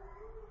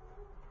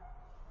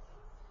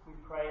 We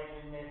pray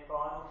that in their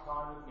final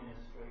time of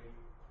ministry,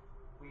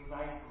 we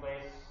may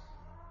bless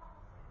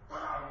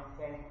and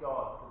thank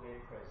God for their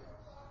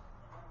presence.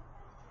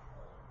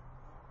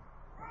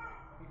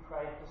 We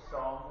pray for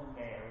Song and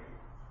Mary.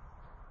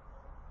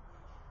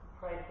 We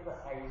pray for the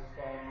Hayes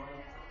family,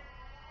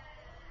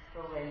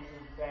 the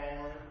Lenton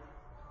family,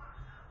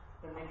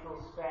 the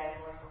Nichols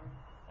family,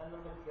 and the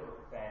McKillop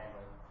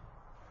family,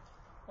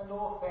 and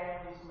all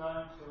families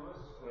known to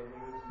us where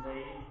there is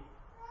need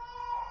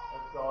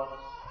of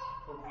God's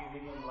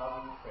forgiving and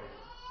loving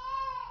presence.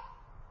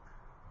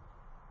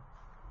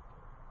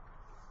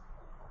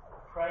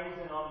 Praise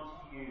and honour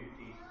to you,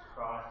 Jesus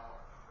Christ,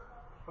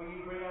 for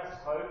you bring us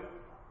hope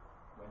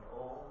when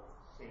all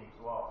seems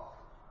lost.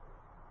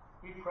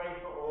 We pray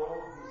for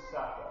all who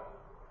suffer,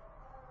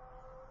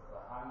 for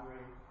the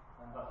hungry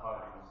and the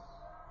homeless,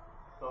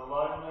 the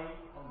lonely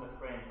and the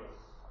friendless,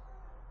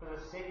 for the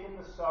sick and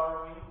the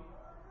sorrowing,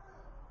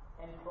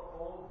 and for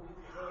all who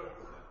care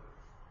for them.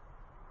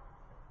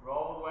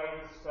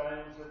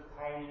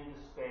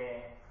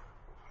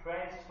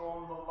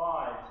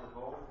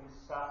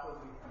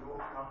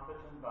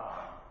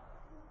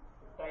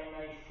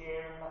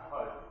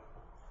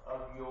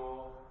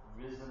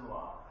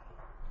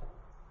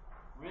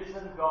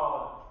 Risen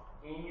God,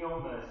 in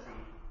your mercy,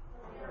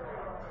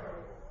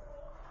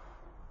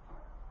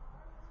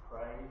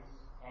 praise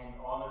and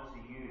honour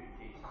to you,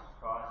 Jesus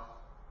Christ,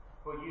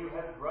 for you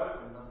have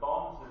broken the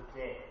bonds of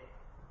death.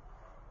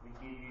 We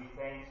give you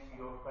thanks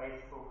for your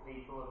faithful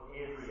people of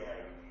every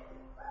age,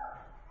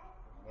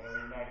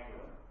 Mary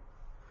Magdalene,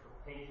 for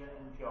Peter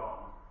and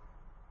John,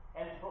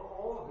 and for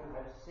all who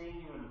have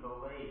seen you and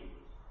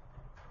believed.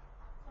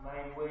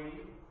 May we,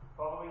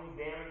 following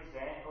their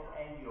example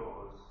and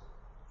yours,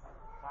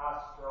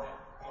 cast off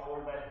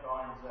all that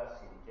binds us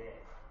in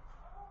death.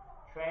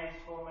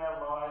 Transform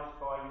our lives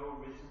by your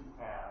risen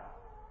power,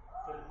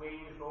 that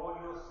we, with all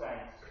your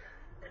saints,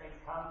 may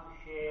come to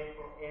share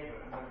forever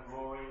in the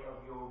glory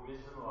of your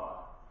risen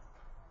life.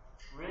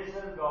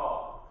 Risen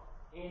God,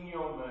 in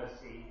your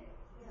mercy,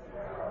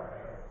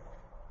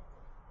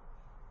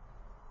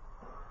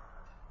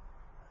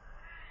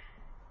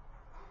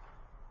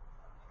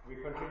 we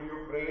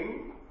continue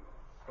praying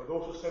for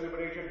those who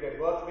celebrated their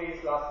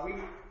birthdays last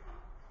week,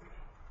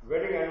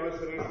 wedding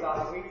anniversaries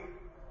last week,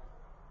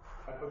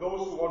 and for those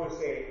who want to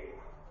say,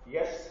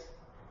 yes,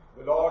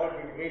 the Lord has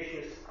been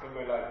gracious in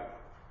my life.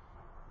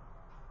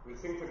 We'll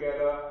sing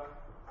together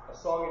a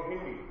song in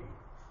Hindi,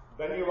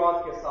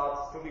 धन्यवाद के साथ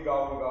स्तुति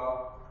गाऊंगा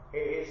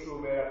हे यीशु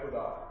मेरा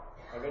खुदा.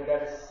 And when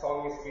that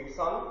song is being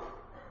sung,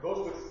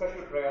 those with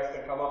special prayers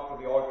can come up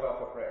to the altar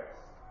for prayers.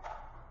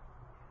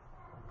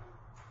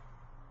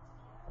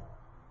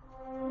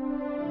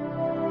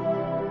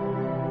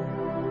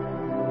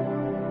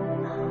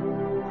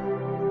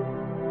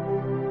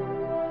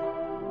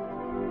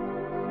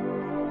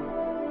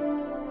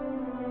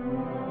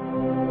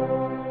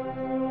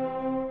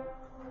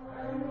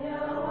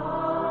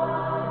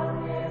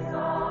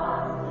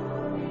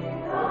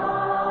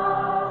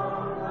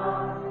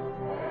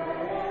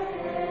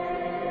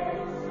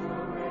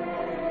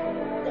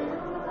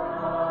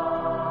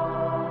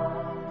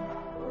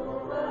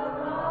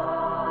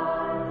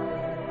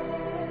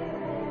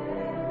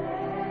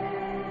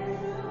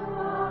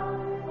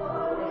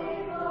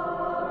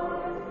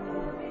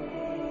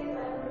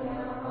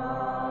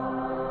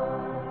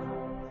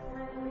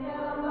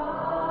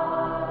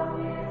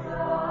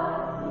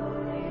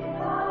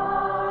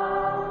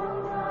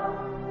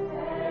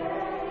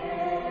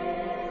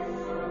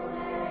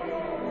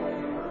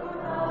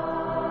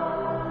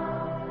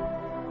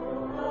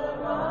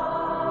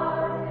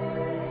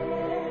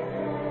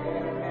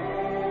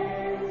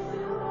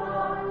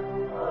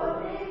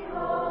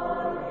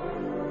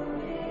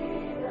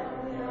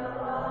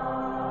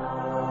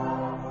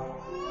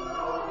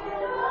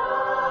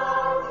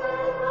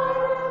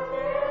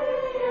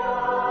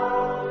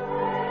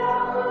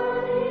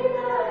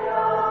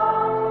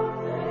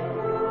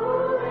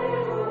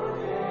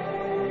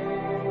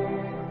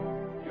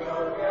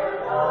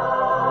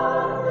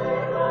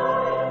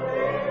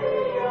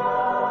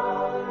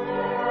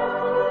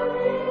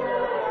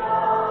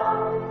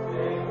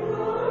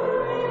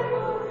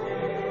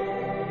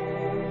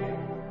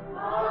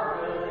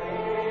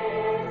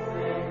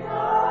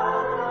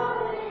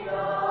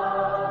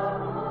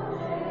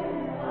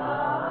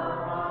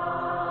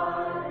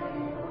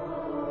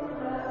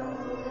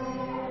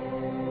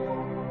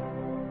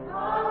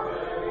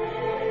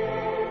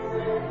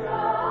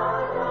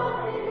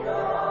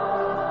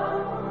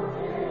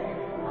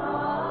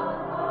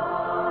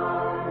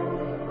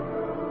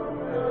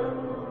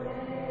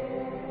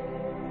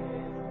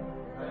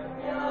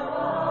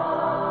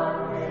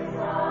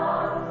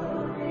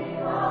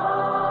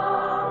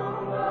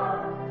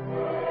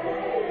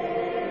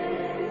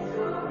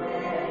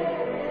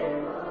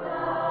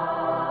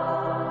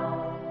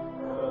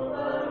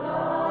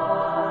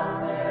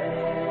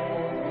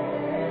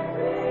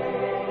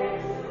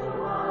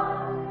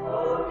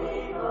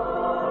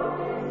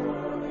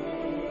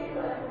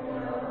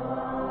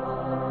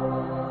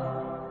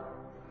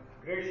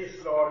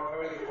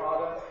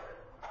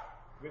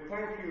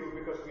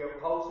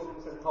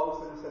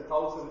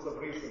 Thousands of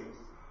reasons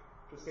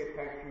to say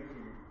thank you to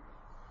you.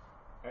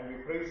 And we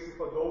praise you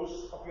for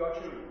those of your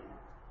children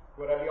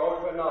who are at the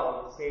altar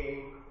now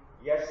saying,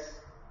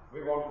 yes,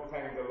 we want to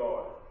thank the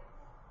Lord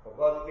for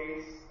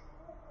birthdays,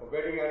 for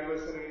wedding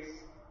anniversaries,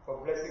 for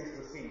blessings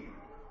received.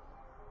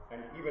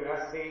 And even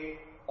as they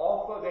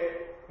offer their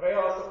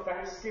prayers of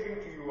thanksgiving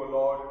to you, O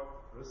Lord,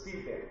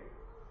 receive them.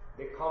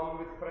 They come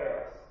with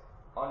prayers,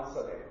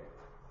 answer them.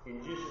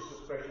 In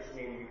Jesus' precious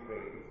name we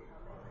pray.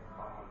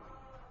 Amen.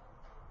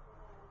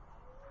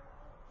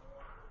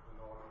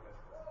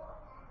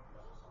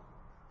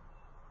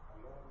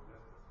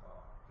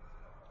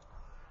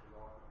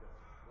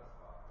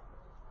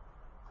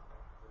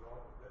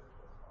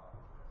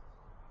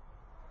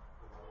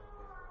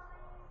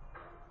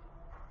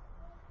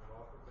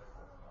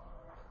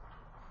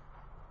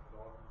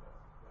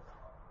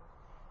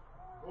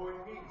 Go in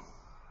peace.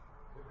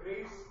 The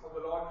grace of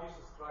the Lord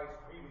Jesus Christ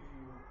be with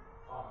you.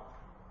 Amen.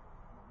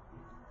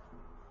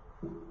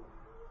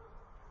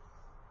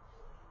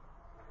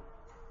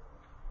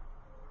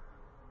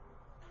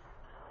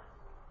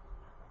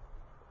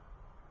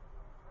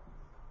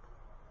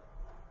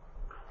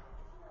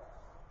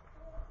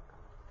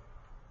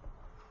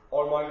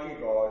 Almighty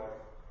God,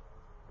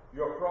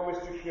 you have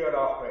promised to hear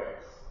our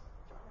prayers.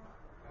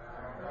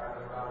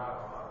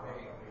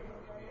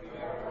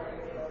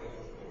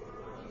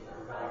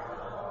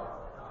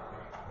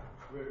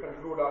 We will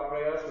conclude our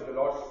prayers with the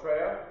Lord's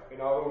Prayer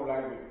in our own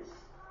languages.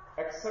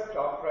 Accept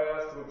our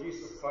prayers through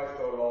Jesus Christ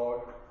our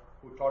Lord,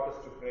 who taught us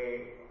to pray.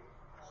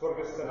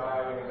 സ്വർഗസ്ഥനായ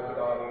ഞങ്ങളുടെ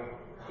പിതാവേ,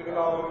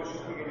 തിരുനാമം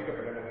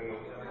വിശുദ്ധീകരിക്കപ്പെടണമേ,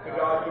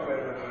 തിരുരാജ്യം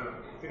വരണമേ,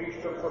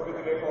 തിരുയിഷ്ടം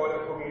സ്വർഗത്തിലെ പോലെ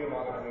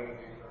ഭൂമിയിലുമാകണമേ.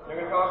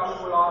 ഞങ്ങൾക്ക്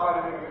ആവശ്യമുള്ള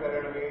ആഹാരം ഞങ്ങൾക്ക്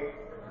തരണമേ.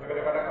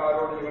 ഞങ്ങളുടെ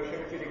കടക്കാരോട് ഞങ്ങൾ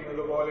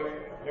ക്ഷമിച്ചിരിക്കുന്നത് പോലെ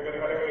ഞങ്ങളുടെ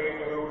കടകളെ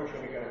ഞങ്ങളോട്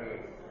ക്ഷമിക്കണമേ.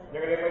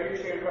 ഞങ്ങളെ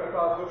പരീക്ഷയിൽ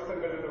കടത്താത്ത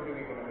ദുഷ്ടങ്ങളിൽ നിന്ന്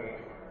വിടുവിക്കണമേ.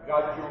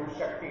 രാജ്യവും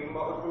ശക്തിയും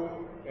മഹത്വവും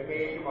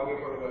എന്നേക്കും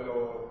അങ്ങേക്കൊള്ളുമല്ലോ.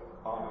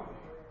 ആമേൻ.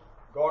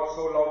 God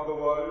so loved the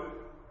world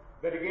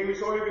that he gave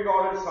his only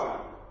begotten Son,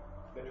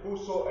 that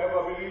whosoever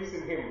believes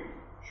in him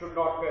should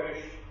not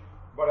perish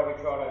but have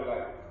eternal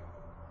life.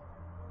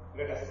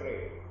 Let us pray.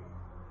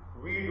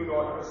 We do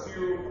not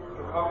presume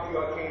to come to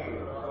your table,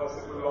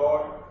 merciful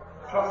Lord,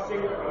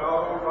 trusting in our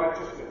own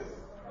righteousness,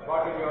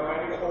 but in your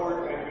manifold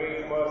and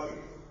great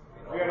mercies.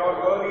 We are not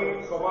worthy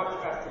so much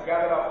as to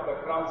gather up the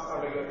crumbs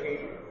under your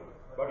table,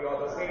 but you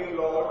are the same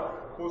Lord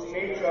whose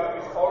nature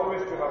is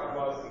always to have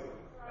mercy.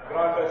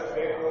 Grant us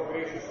therefore,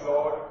 gracious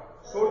Lord,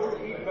 so to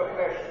eat the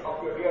flesh of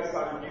your dear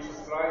Son, Jesus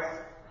Christ,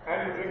 and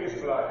to drink his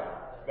blood,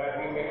 that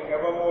we may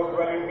evermore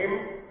dwell in him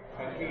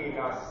and he in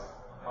us.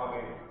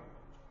 Amen.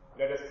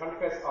 Let us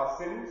confess our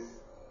sins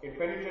in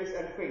penitence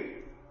and faith,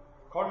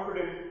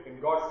 confident in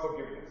God's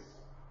forgiveness.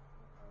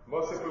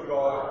 Merciful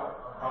God,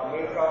 our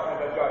Maker and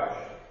our Judge,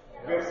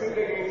 we have sinned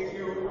against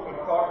you in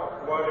thought,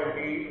 word and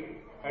deed,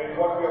 and in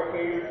what we have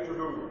failed to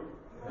do.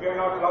 We have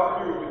not loved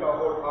you with our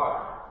whole heart.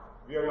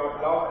 We have not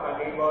loved our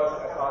neighbors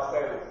as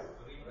ourselves.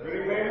 We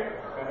repent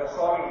and are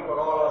sorry for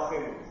all our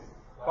sins.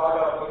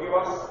 Father, forgive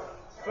us,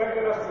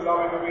 strengthen us to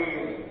love and obey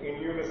you in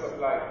newness of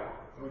life.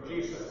 Through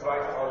Jesus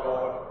Christ our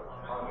Lord.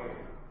 Amen.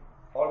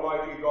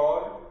 Almighty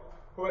God,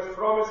 who has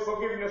promised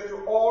forgiveness to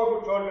all who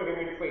turn to him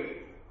in faith,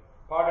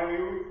 pardon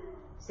you,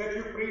 set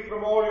you free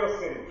from all your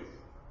sins,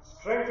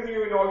 strengthen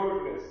you in all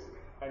goodness,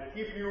 and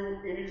keep you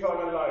in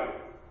eternal life.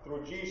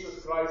 Through Jesus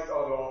Christ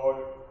our Lord.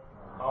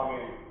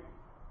 Amen.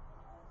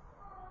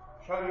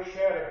 Shall we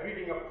share a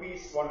greeting of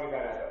peace one with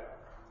another?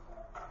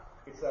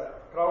 It's a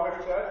crowded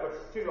church, but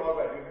still all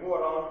right. We move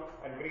around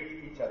and greet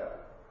each other.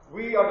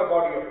 We are the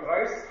body of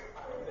Christ.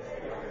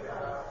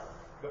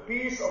 The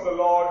peace of the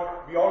Lord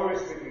be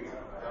always with you.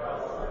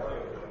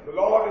 The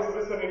Lord is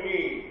risen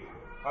indeed.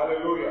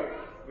 Hallelujah.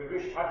 We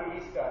wish happy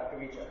Easter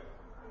to each other.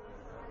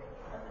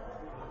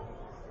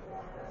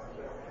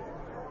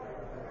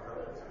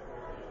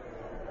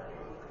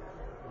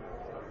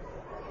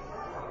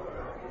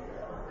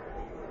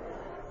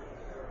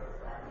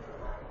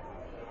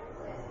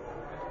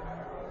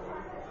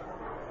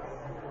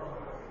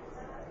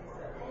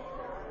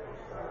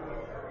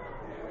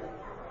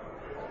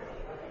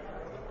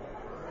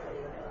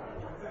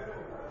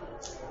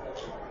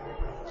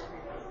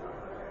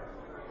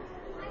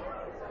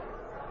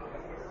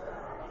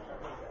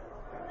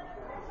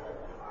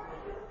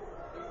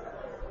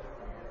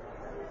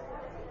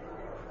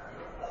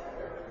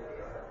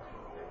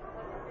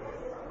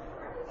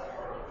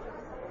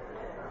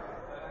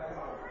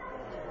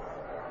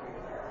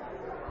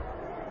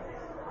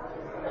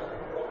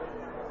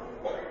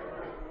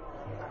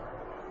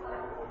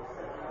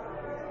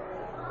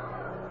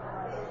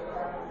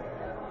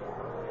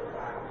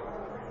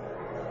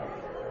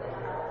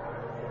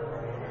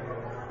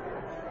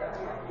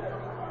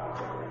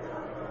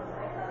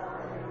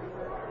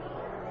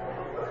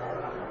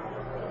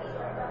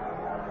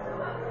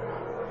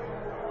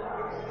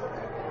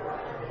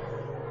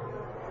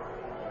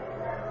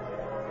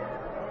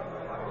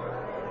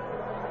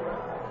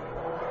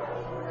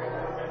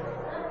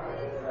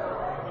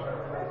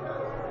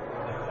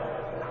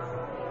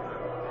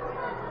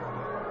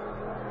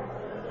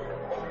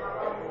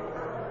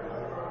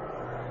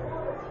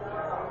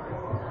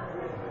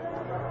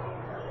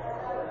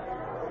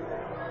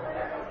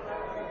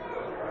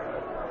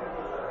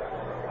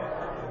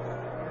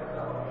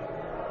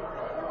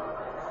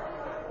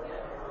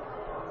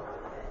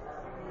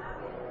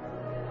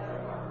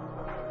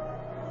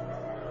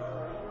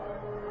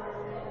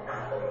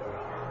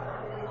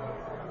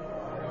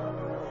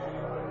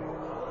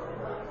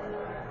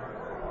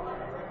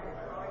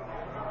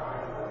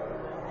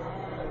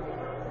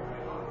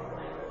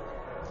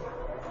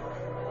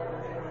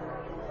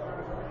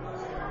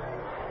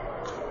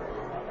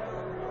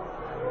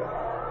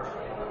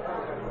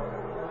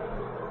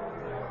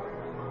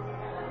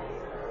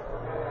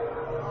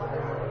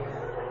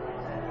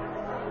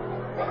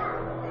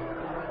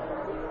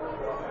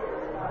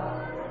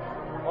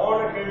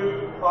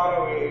 Far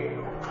away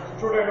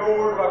stood an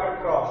old rugged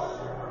cross,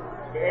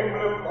 the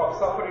emblem of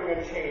suffering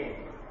and shame.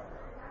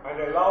 And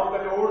I loved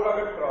that old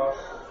rugged cross,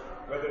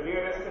 where the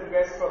dearest and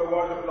best for a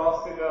world of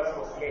lost sinners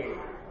was slain.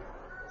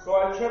 So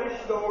I'll cherish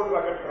the old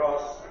rugged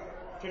cross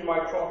till my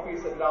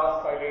trophies at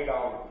last I lay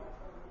down.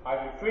 I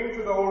will cling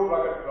to the old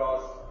rugged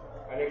cross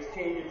and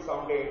exchange it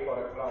someday for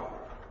a crown.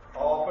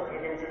 Offered to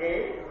him today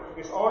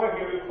is on a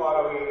hill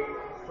far away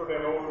stood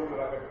an old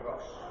rugged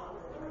cross.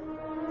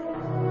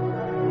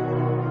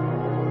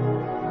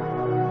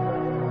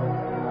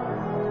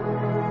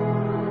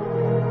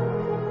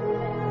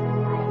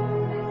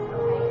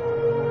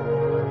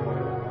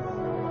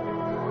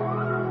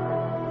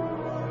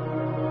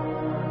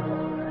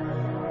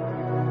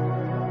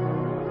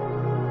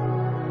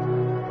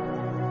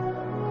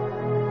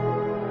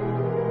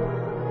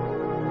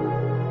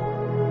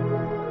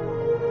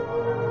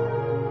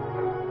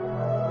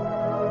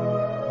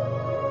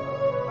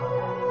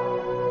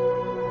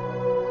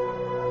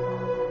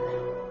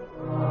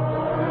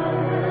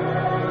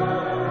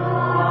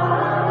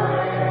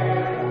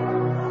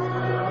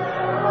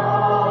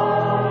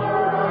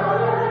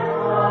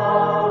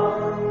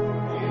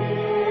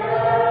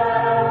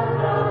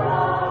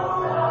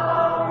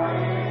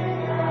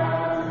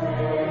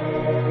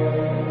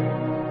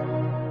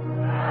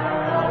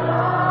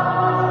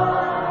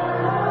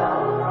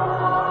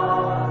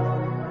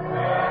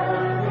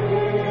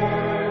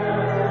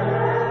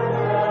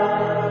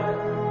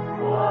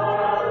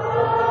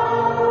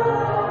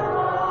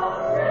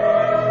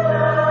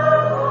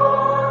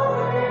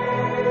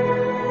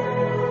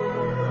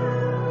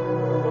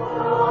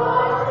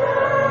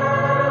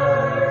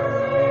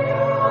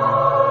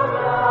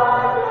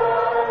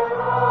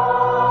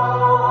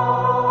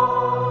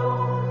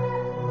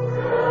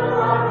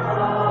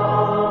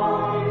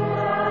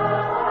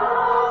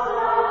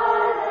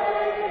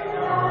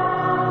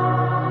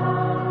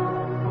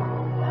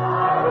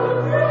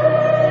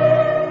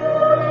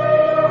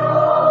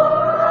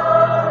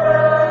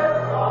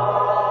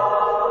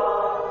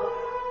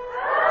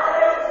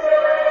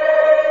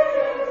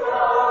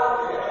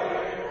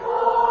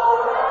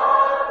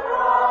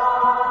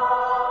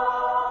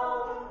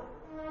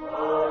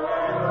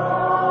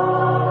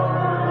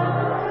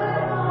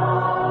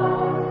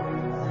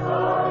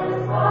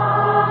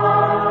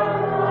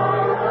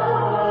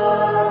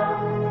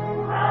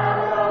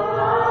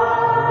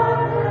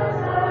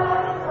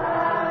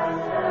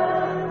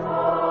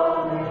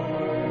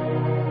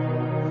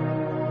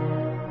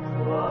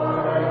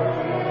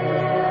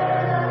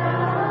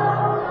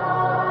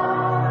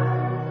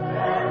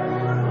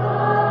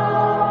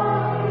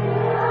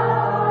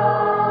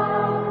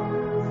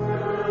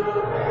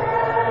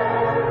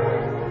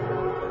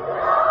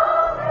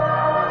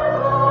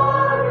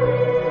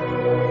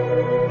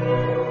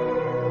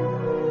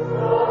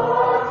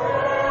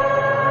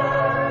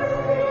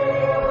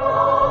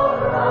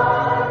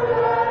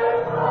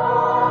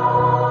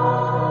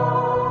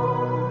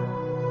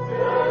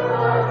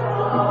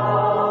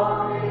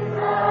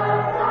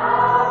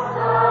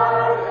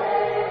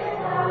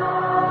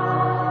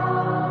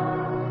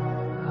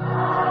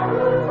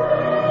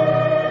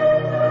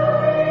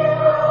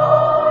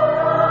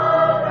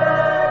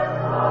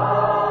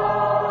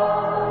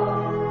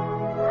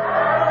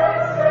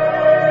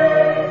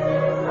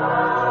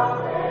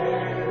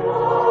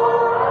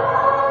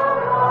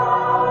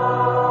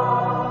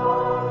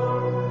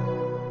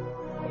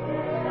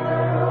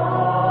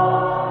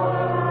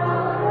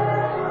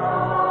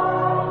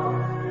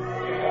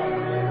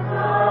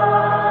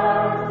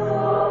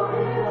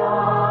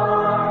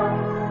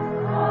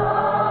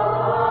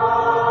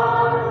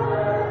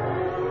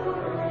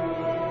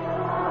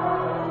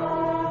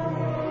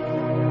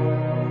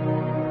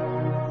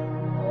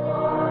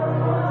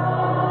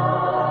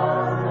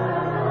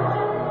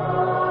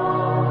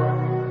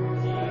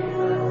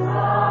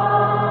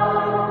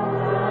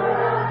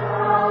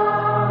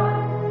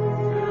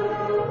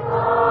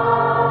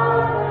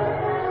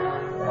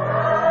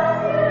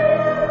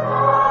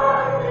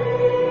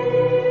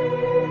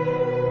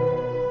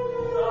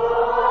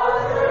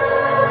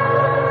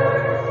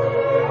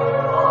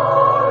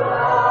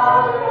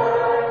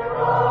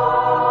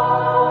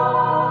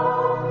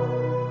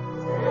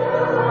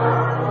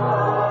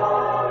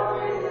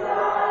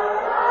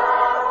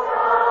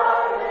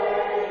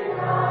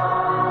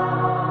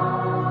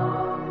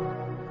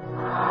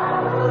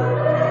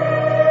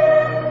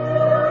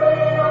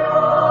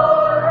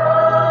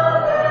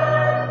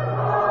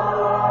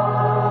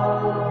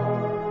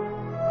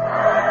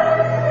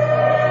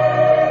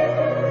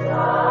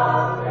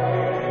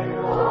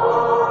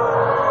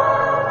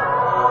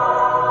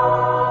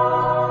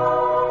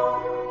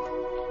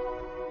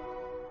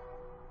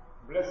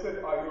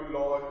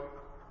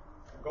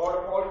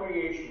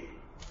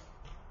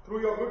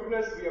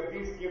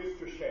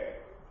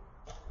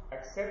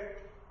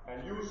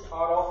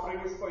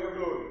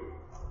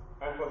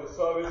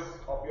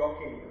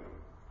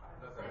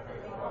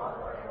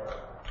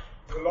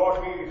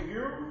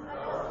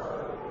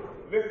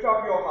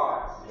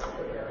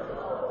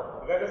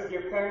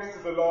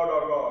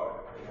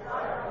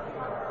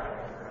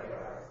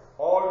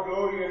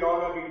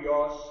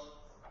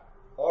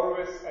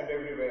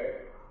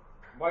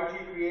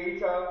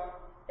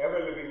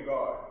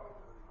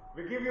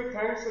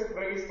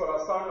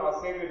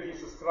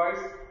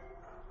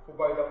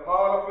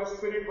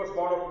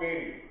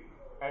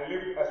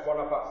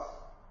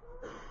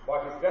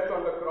 By his death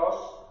on the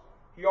cross,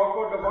 he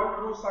offered the one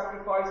true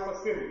sacrifice for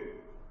sin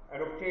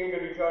and obtained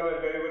an eternal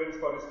deliverance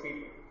for his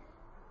people.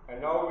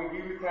 And now we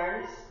give you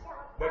thanks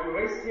that you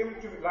raised him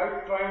to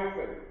life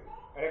triumphant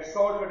and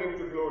exalted him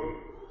to glory.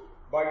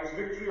 By his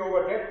victory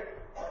over death,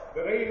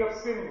 the reign of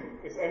sin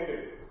is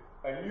ended.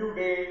 A new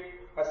day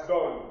has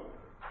dawned.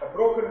 A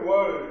broken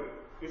world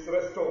is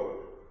restored.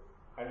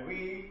 And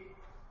we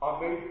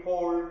are made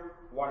whole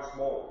once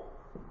more.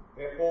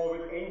 Therefore,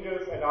 with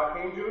angels and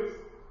archangels,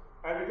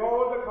 and with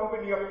all the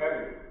company of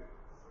heaven,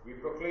 we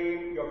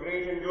proclaim your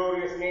great and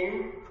glorious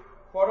name,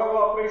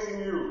 forever praising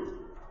you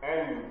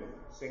and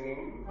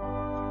singing.